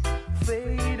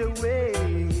 fade away.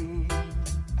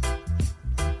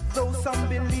 Though some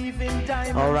believe in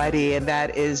diamonds. Alrighty, and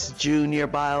that is Junior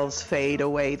Biles, Fade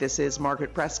Away. This is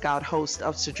Margaret Prescott, host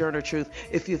of Sojourner Truth.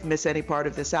 If you've missed any part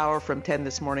of this hour from 10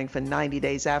 this morning for 90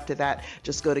 days after that,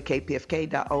 just go to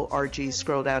kpfk.org,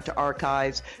 scroll down to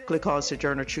archives, click on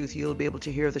Sojourner Truth. You'll be able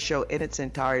to hear the show in its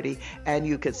entirety, and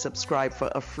you can subscribe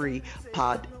for a free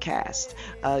podcast.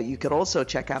 You can also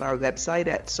check out our website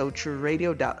at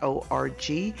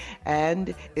sotrueradio.org,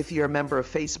 and if you're a member of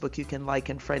Facebook, you can like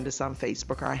and friend us on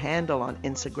Facebook. Our handle on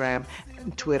Instagram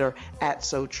and Twitter at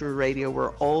So True Radio.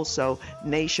 We're also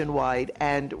nationwide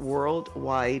and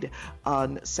worldwide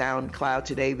on SoundCloud.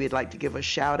 Today we'd like to give a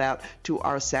shout out to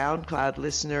our SoundCloud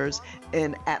listeners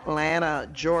in Atlanta,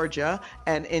 Georgia,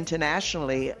 and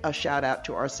internationally a shout out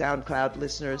to our SoundCloud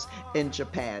listeners in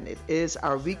Japan. It is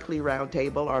our weekly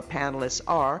roundtable. Our panelists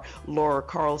are Laura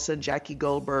Carlson, Jackie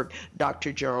Goldberg,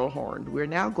 Dr. Gerald Horne. We're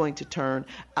now going to turn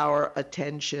our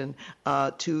attention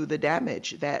to the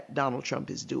damage that Donald Trump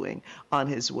is doing on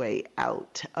his way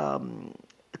out.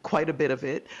 Quite a bit of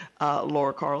it.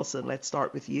 Laura Carlson, let's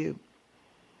start with you.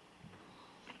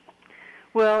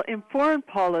 Well, in foreign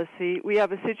policy, we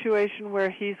have a situation where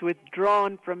he's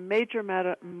withdrawn from major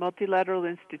multilateral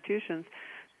institutions,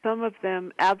 some of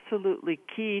them absolutely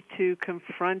key to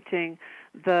confronting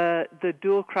the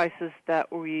dual crisis that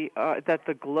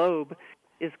the globe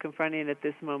is confronting at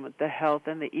this moment, the health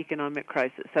and the economic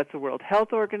crisis. That's the World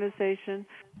Health Organization,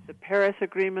 the Paris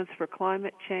Agreements for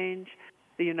Climate Change,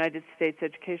 the United States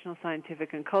Educational,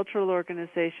 Scientific, and Cultural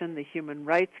Organization, the Human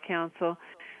Rights Council.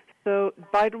 So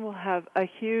Biden will have a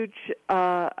huge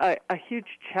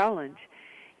challenge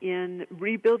in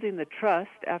rebuilding the trust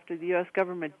after the U.S.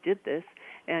 government did this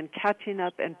and catching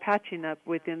up and patching up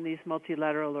within these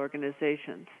multilateral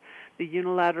organizations. The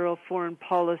unilateral foreign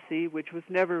policy, which was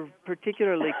never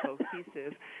particularly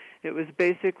cohesive, it was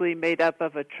basically made up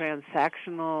of a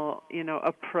transactional,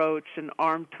 approach, an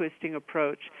arm-twisting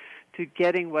approach to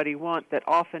getting what he wants that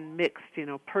often mixed,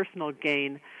 personal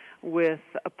gain with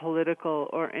a political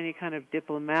or any kind of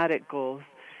diplomatic goals,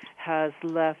 has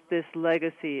left this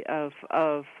legacy of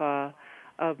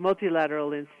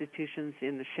multilateral institutions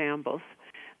in the shambles.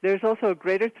 There's also a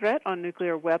greater threat on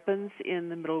nuclear weapons in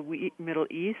the Middle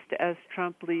East as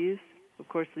Trump leaves, of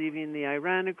course, leaving the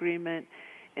Iran agreement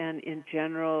and in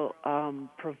general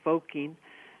provoking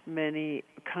many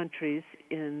countries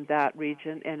in that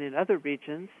region and in other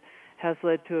regions, has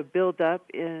led to a buildup.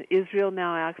 Israel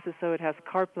now acts as though it has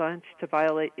carte blanche to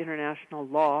violate international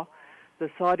law. The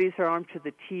Saudis are armed to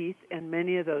the teeth, and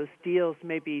many of those deals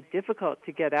may be difficult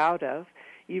to get out of,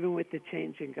 even with the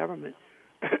change in government.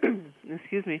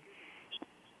 Excuse me.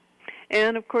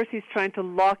 And, of course, he's trying to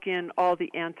lock in all the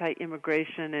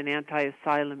anti-immigration and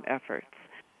anti-asylum efforts.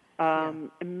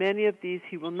 Many of these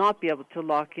he will not be able to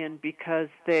lock in because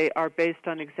they are based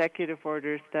on executive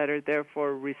orders that are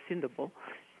therefore rescindable.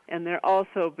 And they're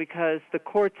also because the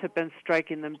courts have been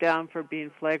striking them down for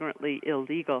being flagrantly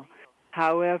illegal.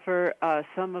 However,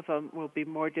 some of them will be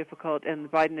more difficult, and the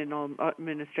Biden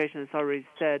administration has already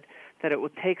said that it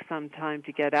will take some time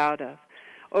to get out of.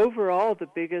 Overall, the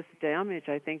biggest damage,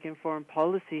 I think, in foreign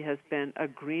policy has been a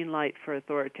green light for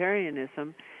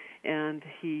authoritarianism, and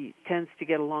he tends to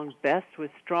get along best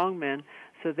with strongmen,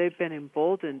 so they've been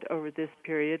emboldened over this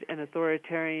period, and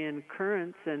authoritarian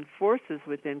currents and forces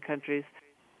within countries,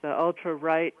 the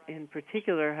ultra-right in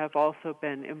particular, have also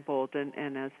been emboldened,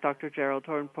 and as Dr. Gerald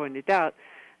Horne pointed out,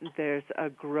 there's a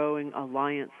growing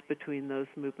alliance between those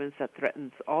movements that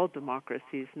threatens all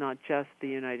democracies, not just the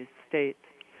United States.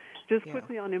 Just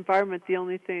quickly on environment, the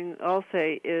only thing I'll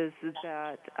say is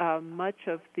that much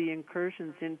of the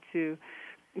incursions into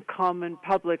common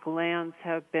public lands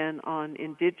have been on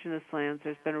indigenous lands.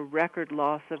 There's been a record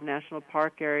loss of national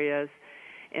park areas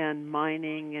and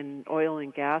mining and oil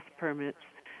and gas permits.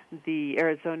 The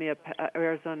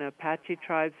Arizona Apache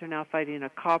tribes are now fighting a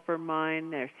copper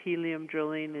mine. There's helium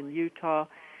drilling in Utah.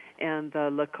 And the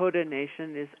Lakota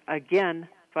Nation is again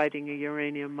fighting a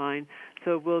uranium mine.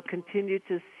 So we'll continue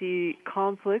to see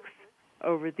conflicts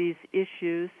over these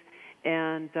issues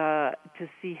and to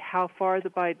see how far the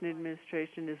Biden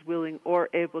administration is willing or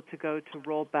able to go to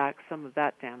roll back some of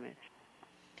that damage.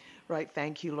 Right.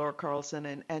 Thank you, Laura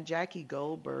Carlson and Jackie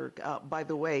Goldberg. By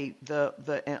the way,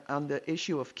 on the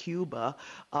issue of Cuba,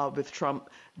 with Trump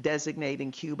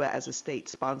designating Cuba as a state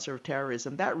sponsor of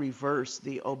terrorism, that reversed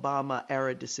the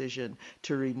Obama-era decision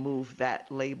to remove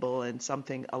that label, and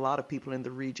something a lot of people in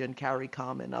the region,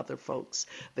 CARICOM and other folks,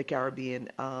 the Caribbean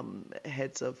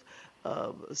heads of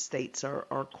states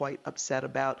are quite upset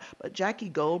about. But Jackie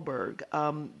Goldberg,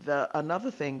 another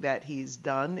thing that he's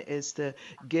done is to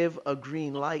give a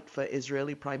green light for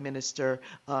Israeli Prime Minister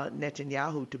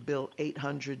Netanyahu to build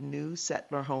 800 new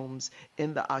settler homes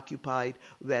in the occupied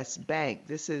West Bank.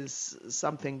 This is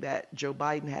something that Joe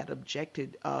Biden had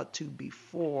objected to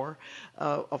before,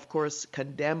 of course,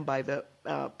 condemned by the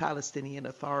Palestinian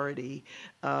Authority.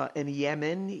 In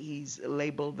Yemen, he's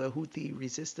labeled the Houthi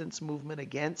resistance movement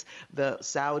against the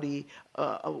Saudi,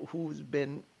 who's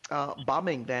been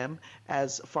bombing them,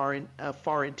 as foreign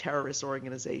terrorist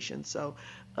organization. So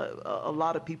a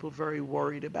lot of people very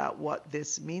worried about what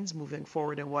this means moving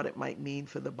forward and what it might mean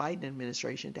for the Biden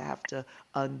administration to have to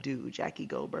undo. Jackie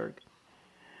Goldberg.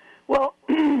 Well,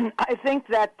 I think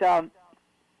that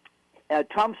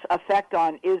Trump's effect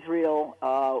on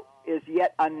Israel is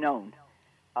yet unknown.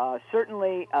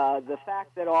 Certainly, the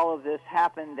fact that all of this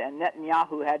happened and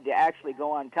Netanyahu had to actually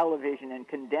go on television and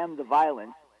condemn the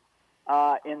violence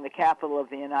in the capital of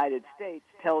the United States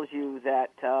tells you that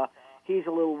he's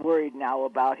a little worried now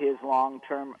about his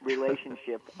long-term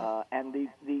relationship and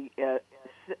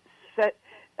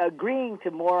agreeing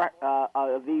to more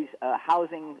of these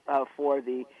housing for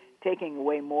the taking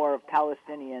away more of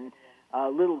Palestinian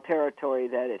little territory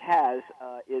that it has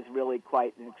is really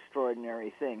quite an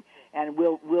extraordinary thing, and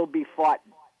will be fought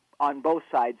on both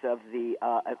sides of the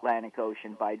Atlantic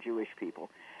Ocean by Jewish people.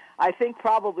 I think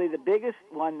probably the biggest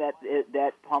one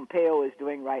that Pompeo is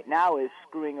doing right now is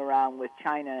screwing around with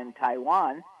China and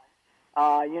Taiwan.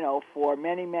 For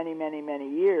many, many, many, many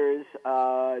years,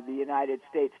 the United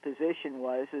States position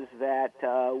is that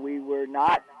we were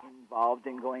not involved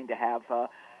in going to have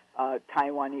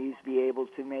Taiwanese be able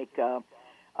to make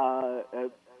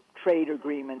trade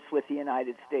agreements with the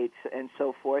United States and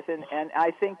so forth. And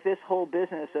I think this whole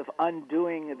business of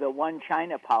undoing the one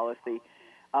China policy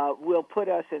will put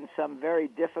us in some very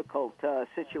difficult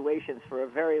situations for a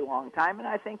very long time. And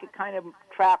I think it kind of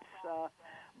traps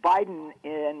Biden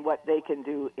in what they can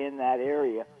do in that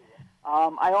area.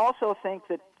 I also think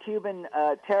that Cuban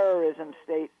terrorism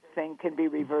thing can be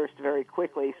reversed very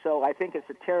quickly, so I think it's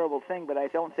a terrible thing, but I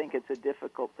don't think it's a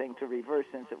difficult thing to reverse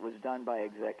since it was done by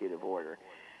executive order.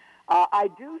 I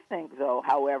do think, though,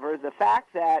 however, the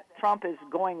fact that Trump is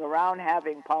going around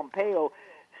having Pompeo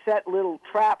set little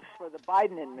traps for the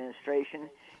Biden administration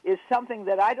is something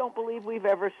that I don't believe we've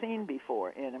ever seen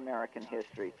before in American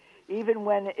history. even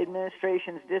when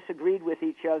administrations disagreed with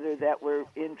each other that were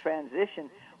in transition,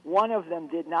 one of them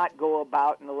did not go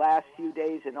about in the last few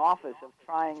days in office of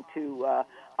trying to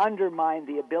undermine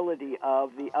the ability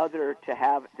of the other to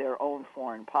have their own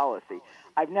foreign policy.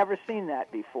 I've never seen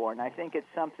that before, and I think it's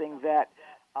something that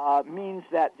means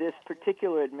that this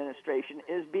particular administration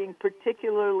is being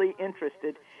particularly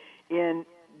interested in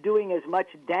doing as much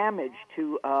damage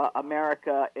to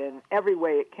America in every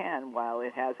way it can while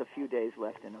it has a few days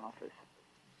left in office.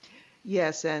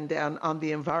 Yes, and on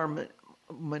the environment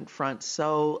front,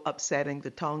 so upsetting.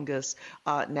 The Tongass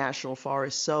National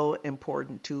Forest, so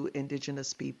important to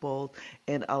indigenous people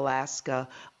in Alaska.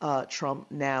 Trump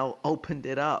now opened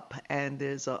it up, and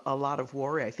there's a lot of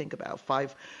worry. I think about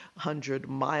 500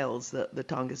 miles, the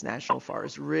Tongass National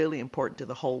Forest, really important to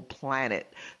the whole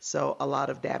planet. So a lot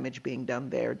of damage being done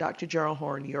there. Dr. Gerald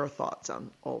Horne, your thoughts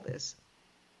on all this?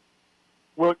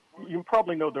 Well, you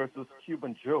probably know there's this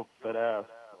Cuban joke that asks,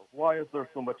 why is there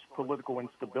so much political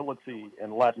instability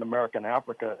in Latin America and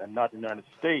Africa and not the United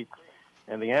States?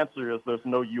 And the answer is there's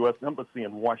no U.S. embassy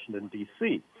in Washington,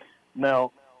 D.C.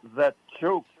 Now, that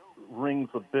joke rings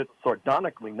a bit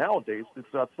sardonically nowadays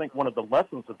because I think one of the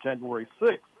lessons of January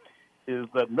 6th is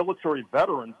that military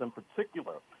veterans in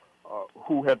particular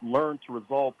who had learned to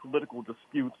resolve political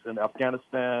disputes in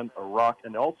Afghanistan, Iraq,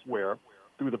 and elsewhere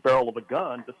through the barrel of a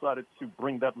gun decided to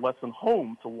bring that lesson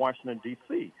home to Washington,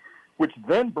 D.C., which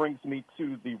then brings me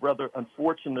to the rather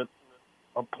unfortunate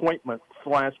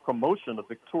appointment/promotion of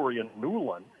Victoria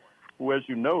Nuland, who, as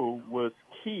you know, was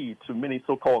key to many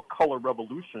so-called color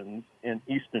revolutions in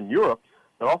Eastern Europe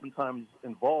that oftentimes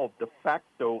involved de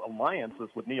facto alliances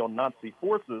with neo-Nazi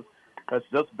forces, has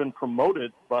just been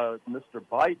promoted by Mr.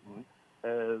 Biden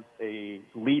as a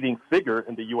leading figure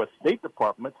in the U.S. State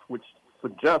Department, which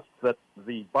suggests that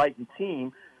the Biden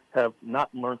team have not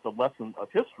learned the lesson of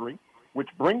history. Which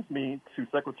brings me to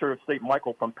Secretary of State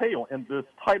Michael Pompeo. In this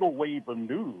tidal wave of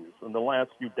news in the last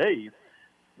few days,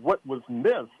 what was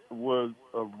missed was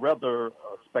a rather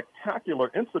spectacular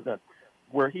incident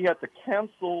where he had to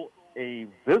cancel a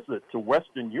visit to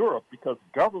Western Europe because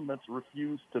governments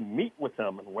refused to meet with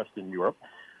him in Western Europe.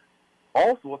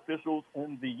 Also, officials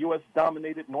in the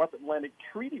U.S.-dominated North Atlantic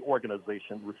Treaty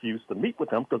Organization refused to meet with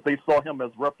him because they saw him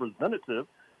as representative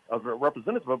of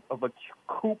a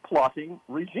coup-plotting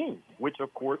regime, which,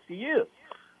 of course, he is.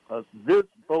 This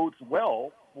bodes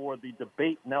well for the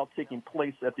debate now taking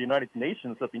place at the United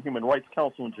Nations at the Human Rights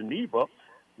Council in Geneva,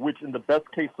 which in the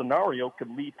best-case scenario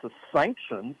could lead to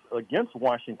sanctions against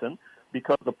Washington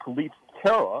because of police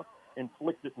terror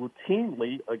inflicted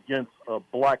routinely against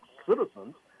black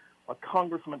citizens.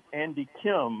 Congressman Andy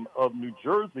Kim of New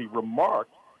Jersey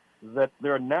remarked that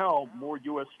there are now more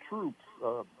U.S. troops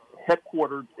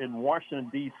headquartered in Washington,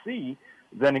 D.C.,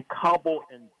 than in Kabul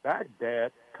and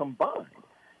Baghdad combined.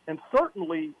 And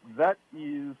certainly that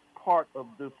is part of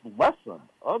this lesson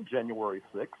of January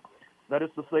 6th. That is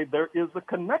to say, there is a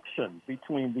connection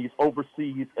between these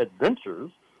overseas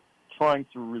adventures, trying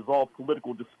to resolve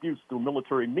political disputes through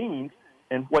military means,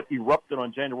 and what erupted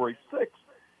on January 6th.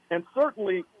 And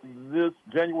certainly this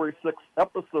January 6th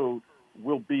episode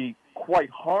will be quite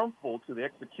harmful to the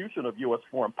execution of U.S.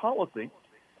 foreign policy.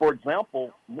 For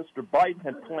example, Mr. Biden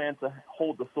had planned to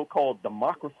hold the so-called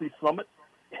Democracy Summit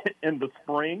in the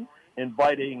spring,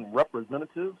 inviting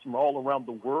representatives from all around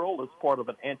the world as part of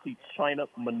an anti-China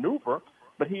maneuver.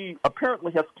 But he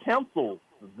apparently has canceled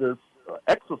this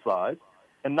exercise,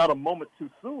 and not a moment too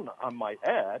soon, I might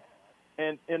add.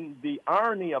 And in the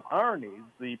irony of ironies,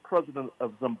 the president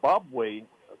of Zimbabwe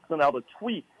sent out a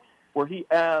tweet where he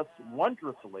asked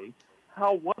wondrously,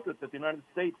 how was it that the United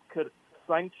States could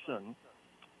sanction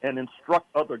and instruct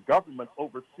other governments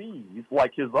overseas,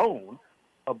 like his own,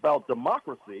 about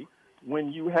democracy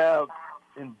when you have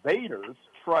invaders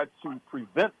try to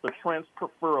prevent the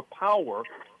transfer of power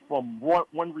from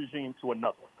one regime to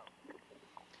another?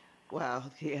 Wow,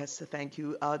 yes, thank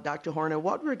you, Dr. Horne.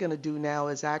 What we're going to do now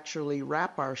is actually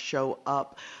wrap our show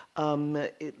up,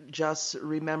 just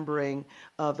remembering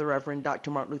the Reverend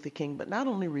Dr. Martin Luther King, but not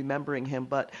only remembering him,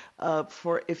 but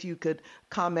if you could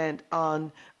comment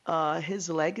on his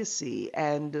legacy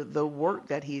and the work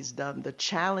that he's done, the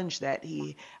challenge that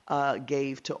he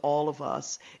gave to all of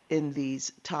us in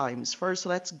these times. First,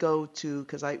 let's go to,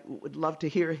 because I would love to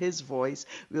hear his voice,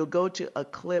 we'll go to a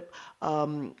clip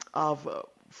of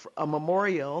a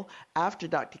memorial after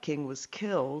Dr. King was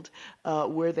killed,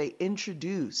 where they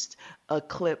introduced a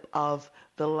clip of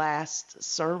the last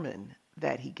sermon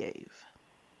that he gave.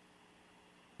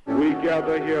 We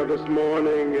gather here this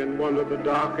morning in one of the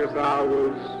darkest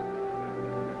hours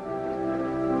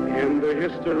in the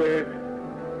history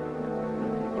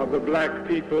of the black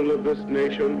people of this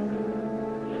nation.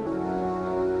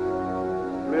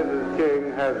 Mrs.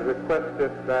 King has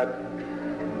requested that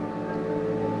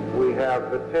we have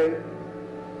the tape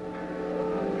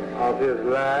of his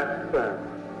last sermon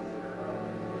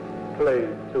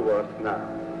played to us now.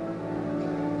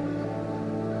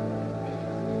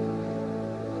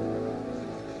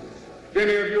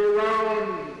 Any of you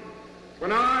around,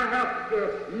 when I have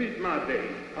to meet my day,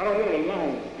 I don't want a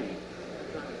long speech.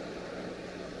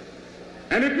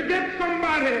 And if you get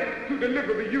somebody to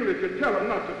deliver the eulogy, tell them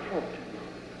not to talk to you.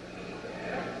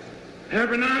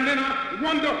 Every now and then I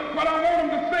wonder what I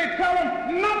want them to say. Tell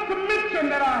them not to mention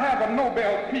that I have a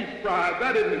Nobel Peace Prize.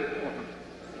 That isn't important.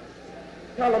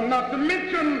 Tell them not to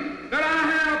mention that I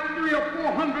have 300 or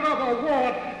 400 other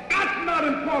awards. That's not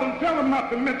important. Tell them not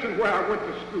to mention where I went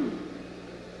to school.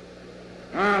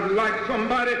 I'd like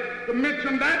somebody to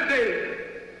mention that day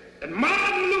that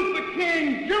Martin Luther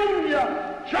King Jr.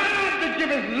 tried to give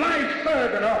his life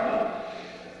serving others.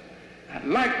 I'd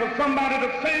like for somebody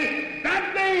to say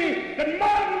that day that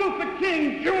Martin Luther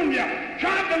King Jr.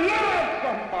 tried to love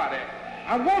somebody.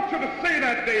 I want you to say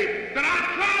that day that I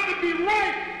tried to be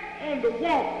right on the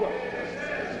walkway.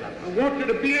 I want you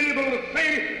to be able to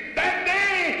say that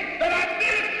day that I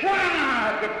did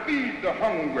try to feed the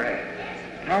hungry.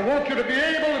 I want you to be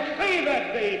able to say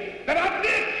that day that I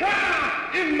did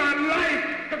try in my life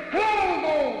to clothe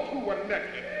those who were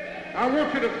naked. I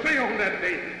want you to say on that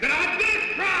day that I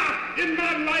did try in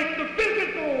my life to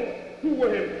visit those who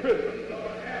were in prison.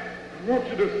 I want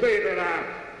you to say that I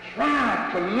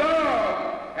tried to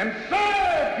love and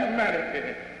serve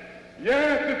humanity.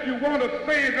 Yes, if you want to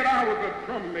say that I was a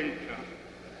drum major,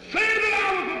 say that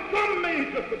I was a drum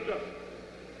major for justice.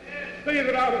 Say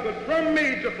that I was a drum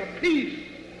major for peace.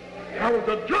 I was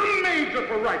a drum major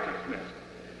for righteousness.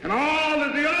 And all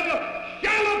of the other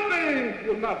shallow things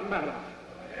will not matter.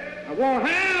 I won't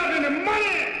have any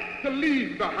money to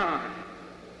leave behind.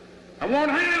 I won't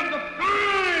have the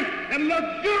fine and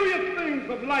luxurious things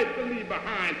of life to leave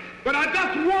behind. But I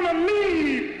just want to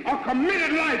leave a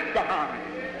committed life behind.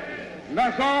 And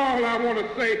that's all I want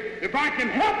to say. If I can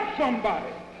help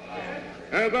somebody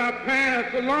as I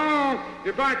pass along,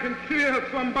 if I can cheer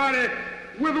somebody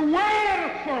with a word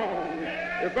of song,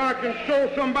 if I can show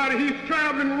somebody he's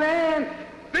traveling wrong,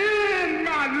 then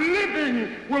my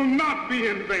living will not be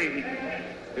in vain.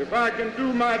 If I can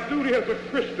do my duty as a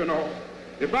Christian, or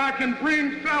if I can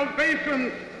bring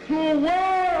salvation to a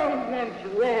world once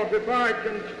lost, if I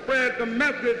can spread the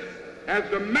message as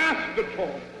the Master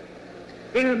taught,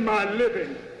 then my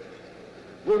living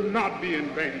will not be in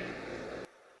vain.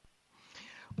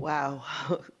 Wow,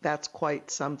 that's quite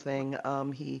something.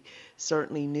 He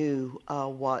certainly knew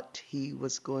what he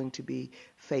was going to be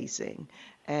facing.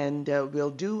 And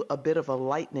we'll do a bit of a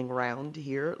lightning round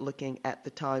here, looking at the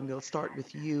time. We'll start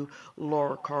with you,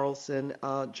 Laura Carlson.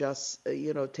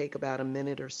 Take about a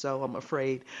minute or so, I'm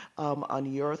afraid,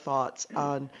 on your thoughts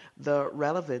on the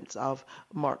relevance of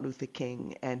Martin Luther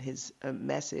King and his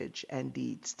message and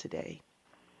deeds today.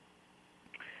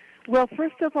 Well,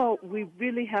 first of all, we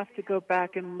really have to go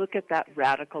back and look at that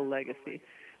radical legacy,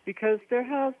 because there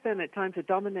has been at times a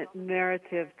dominant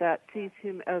narrative that sees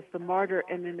him as the martyr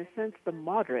and, in a sense, the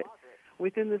moderate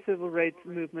within the civil rights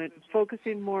movement,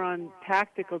 focusing more on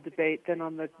tactical debate than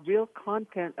on the real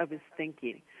content of his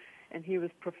thinking. And he was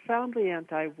profoundly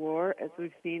anti-war, as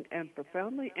we've seen, and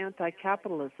profoundly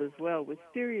anti-capitalist as well, with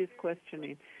serious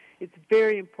questioning. It's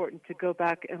very important to go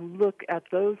back and look at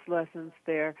those lessons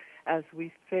there as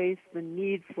we face the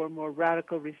need for more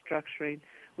radical restructuring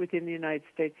within the United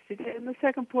States today. And the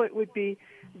second point would be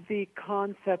the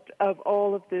concept of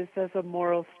all of this as a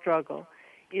moral struggle.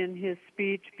 In his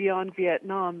speech Beyond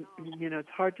Vietnam, it's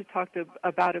hard to talk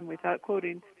about him without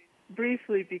quoting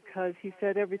briefly, because he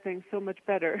said everything so much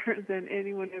better than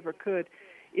anyone ever could.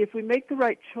 If we make the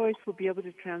right choice, we'll be able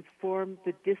to transform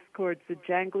the discords, the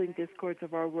jangling discords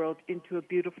of our world into a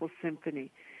beautiful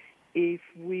symphony. If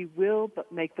we will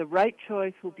but make the right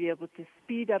choice, we'll be able to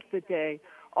speed up the day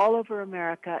all over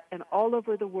America and all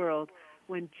over the world,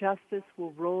 when justice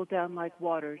will roll down like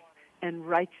waters and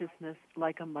righteousness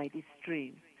like a mighty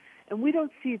stream. And we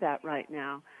don't see that right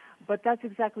now, but that's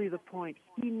exactly the point.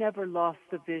 He never lost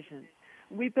the vision.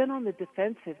 We've been on the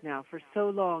defensive now for so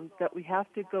long that we have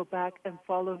to go back and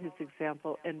follow his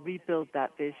example and rebuild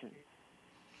that vision.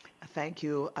 Thank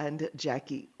you. And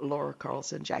Laura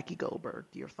Carlson, Jackie Goldberg,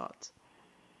 your thoughts?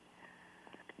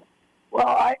 Well,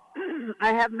 I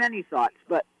have many thoughts,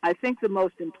 but I think the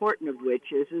most important of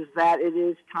which is that it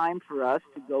is time for us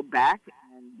to go back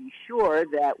and be sure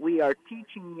that we are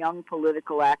teaching young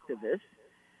political activists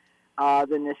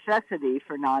the necessity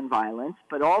for nonviolence,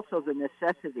 but also the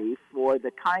necessity for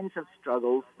the kinds of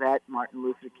struggles that Martin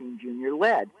Luther King Jr.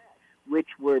 led, which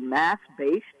were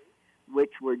mass-based,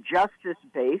 which were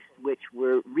justice-based, which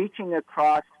were reaching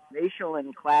across racial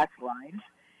and class lines.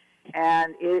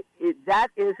 And that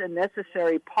is a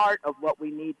necessary part of what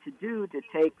we need to do to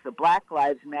take the Black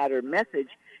Lives Matter message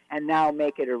and now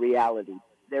make it a reality.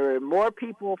 There are more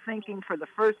people thinking for the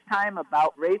first time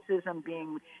about racism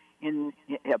being in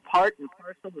a part and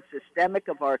parcel, the systemic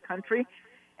of our country.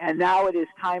 And now it is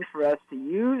time for us to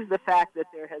use the fact that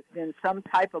there has been some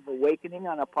type of awakening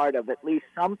on a part of at least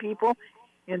some people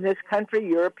in this country,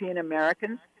 European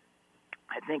Americans.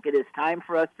 I think it is time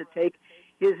for us to take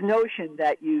his notion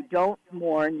that you don't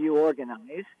mourn, you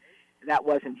organize. That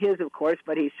wasn't his, of course,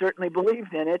 but he certainly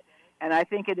believed in it. And I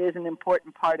think it is an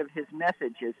important part of his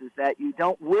message is that you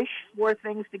don't wish for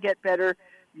things to get better,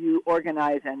 you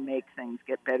organize and make things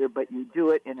get better, but you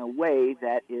do it in a way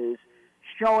that is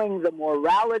showing the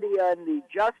morality and the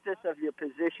justice of your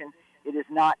position. It is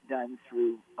not done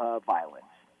through violence.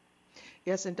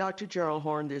 Yes, and Dr. Gerald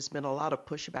Horne, there's been a lot of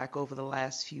pushback over the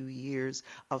last few years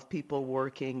of people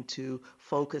working to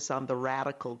focus on the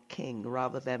radical king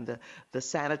rather than the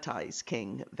sanitized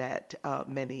king that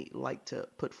many like to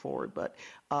put forward. But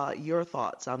your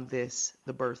thoughts on this,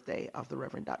 the birthday of the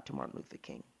Reverend Dr. Martin Luther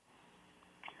King?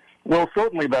 Well,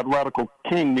 certainly that radical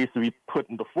king needs to be put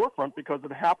in the forefront because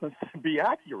it happens to be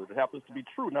accurate. It happens to be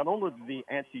true. Not only the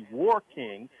anti-war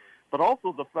king, but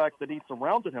also the fact that he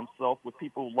surrounded himself with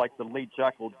people like the late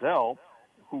Jack O'Dell,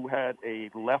 who had a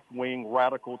left-wing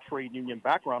radical trade union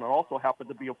background and also happened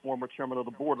to be a former chairman of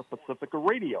the board of Pacifica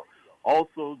Radio.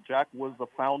 Also, Jack was the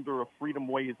founder of Freedom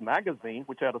Ways magazine,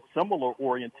 which had a similar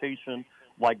orientation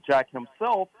like Jack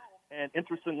himself. And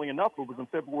interestingly enough, it was in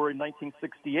February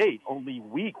 1968, only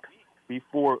weeks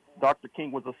before Dr.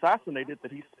 King was assassinated,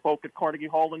 that he spoke at Carnegie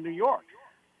Hall in New York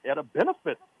at a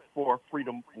benefit for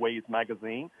Freedom Ways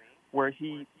magazine, where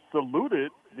he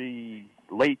saluted the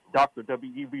late Dr.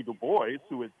 W.E.B. Du Bois,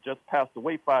 who had just passed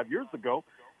away 5 years ago,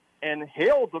 and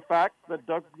hailed the fact that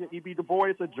W.E.B. Du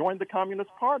Bois had joined the Communist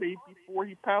Party before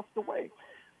he passed away.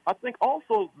 I think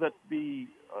also that the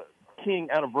King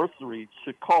anniversary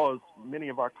should cause many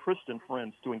of our Christian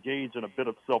friends to engage in a bit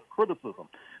of self-criticism,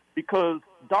 because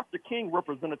Dr. King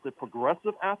represented the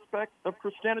progressive aspect of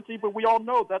Christianity, but we all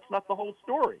know that's not the whole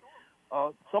story.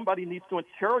 Somebody needs to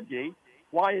interrogate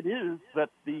why it is that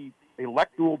the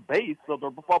electoral base of the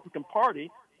Republican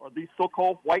Party are these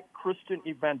so-called white Christian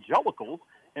evangelicals,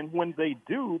 and when they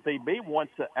do, they may want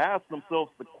to ask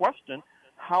themselves the question,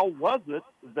 how was it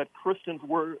that Christians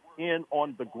were in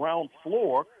on the ground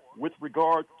floor with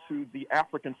regard to the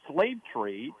African slave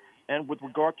trade and with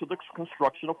regard to the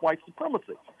construction of white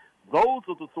supremacy? Those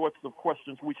are the sorts of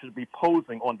questions we should be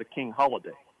posing on the King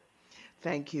holiday.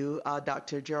 Thank you,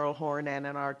 Dr. Gerald Horne, and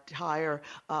in our entire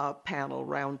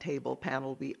roundtable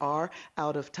panel. We are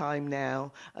out of time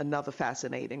now. Another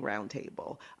fascinating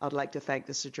roundtable. I'd like to thank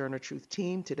the Sojourner Truth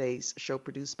team. Today's show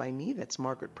produced by me, that's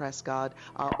Margaret Prescott,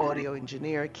 our audio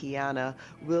engineer, Kiana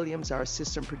Williams, our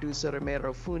assistant producer,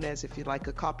 Romero Funes. If you'd like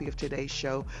a copy of today's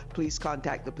show, please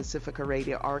contact the Pacifica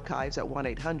Radio Archives at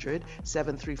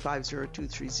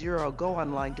 1-800-735-0230. Go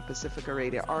online to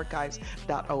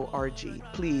pacificaradioarchives.org.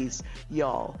 Please,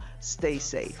 y'all, stay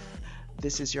safe.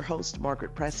 This is your host,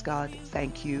 Margaret Prescott.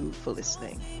 Thank you for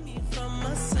listening.